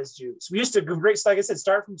do that as Jews. We used to, like I said,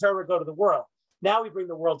 start from Torah, go to the world. Now we bring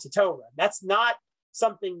the world to Torah. That's not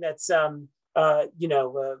something that's, some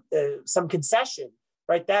concession,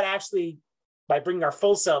 right? That actually, by bringing our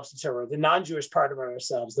full selves to Torah, the non-Jewish part of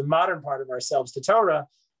ourselves, the modern part of ourselves to Torah,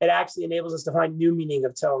 it actually enables us to find new meaning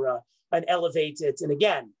of Torah and elevate it. And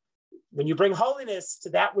again, when you bring holiness to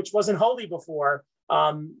that which wasn't holy before,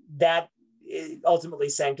 that ultimately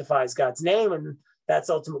sanctifies God's name. And that's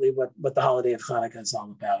ultimately what the holiday of Hanukkah is all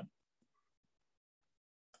about.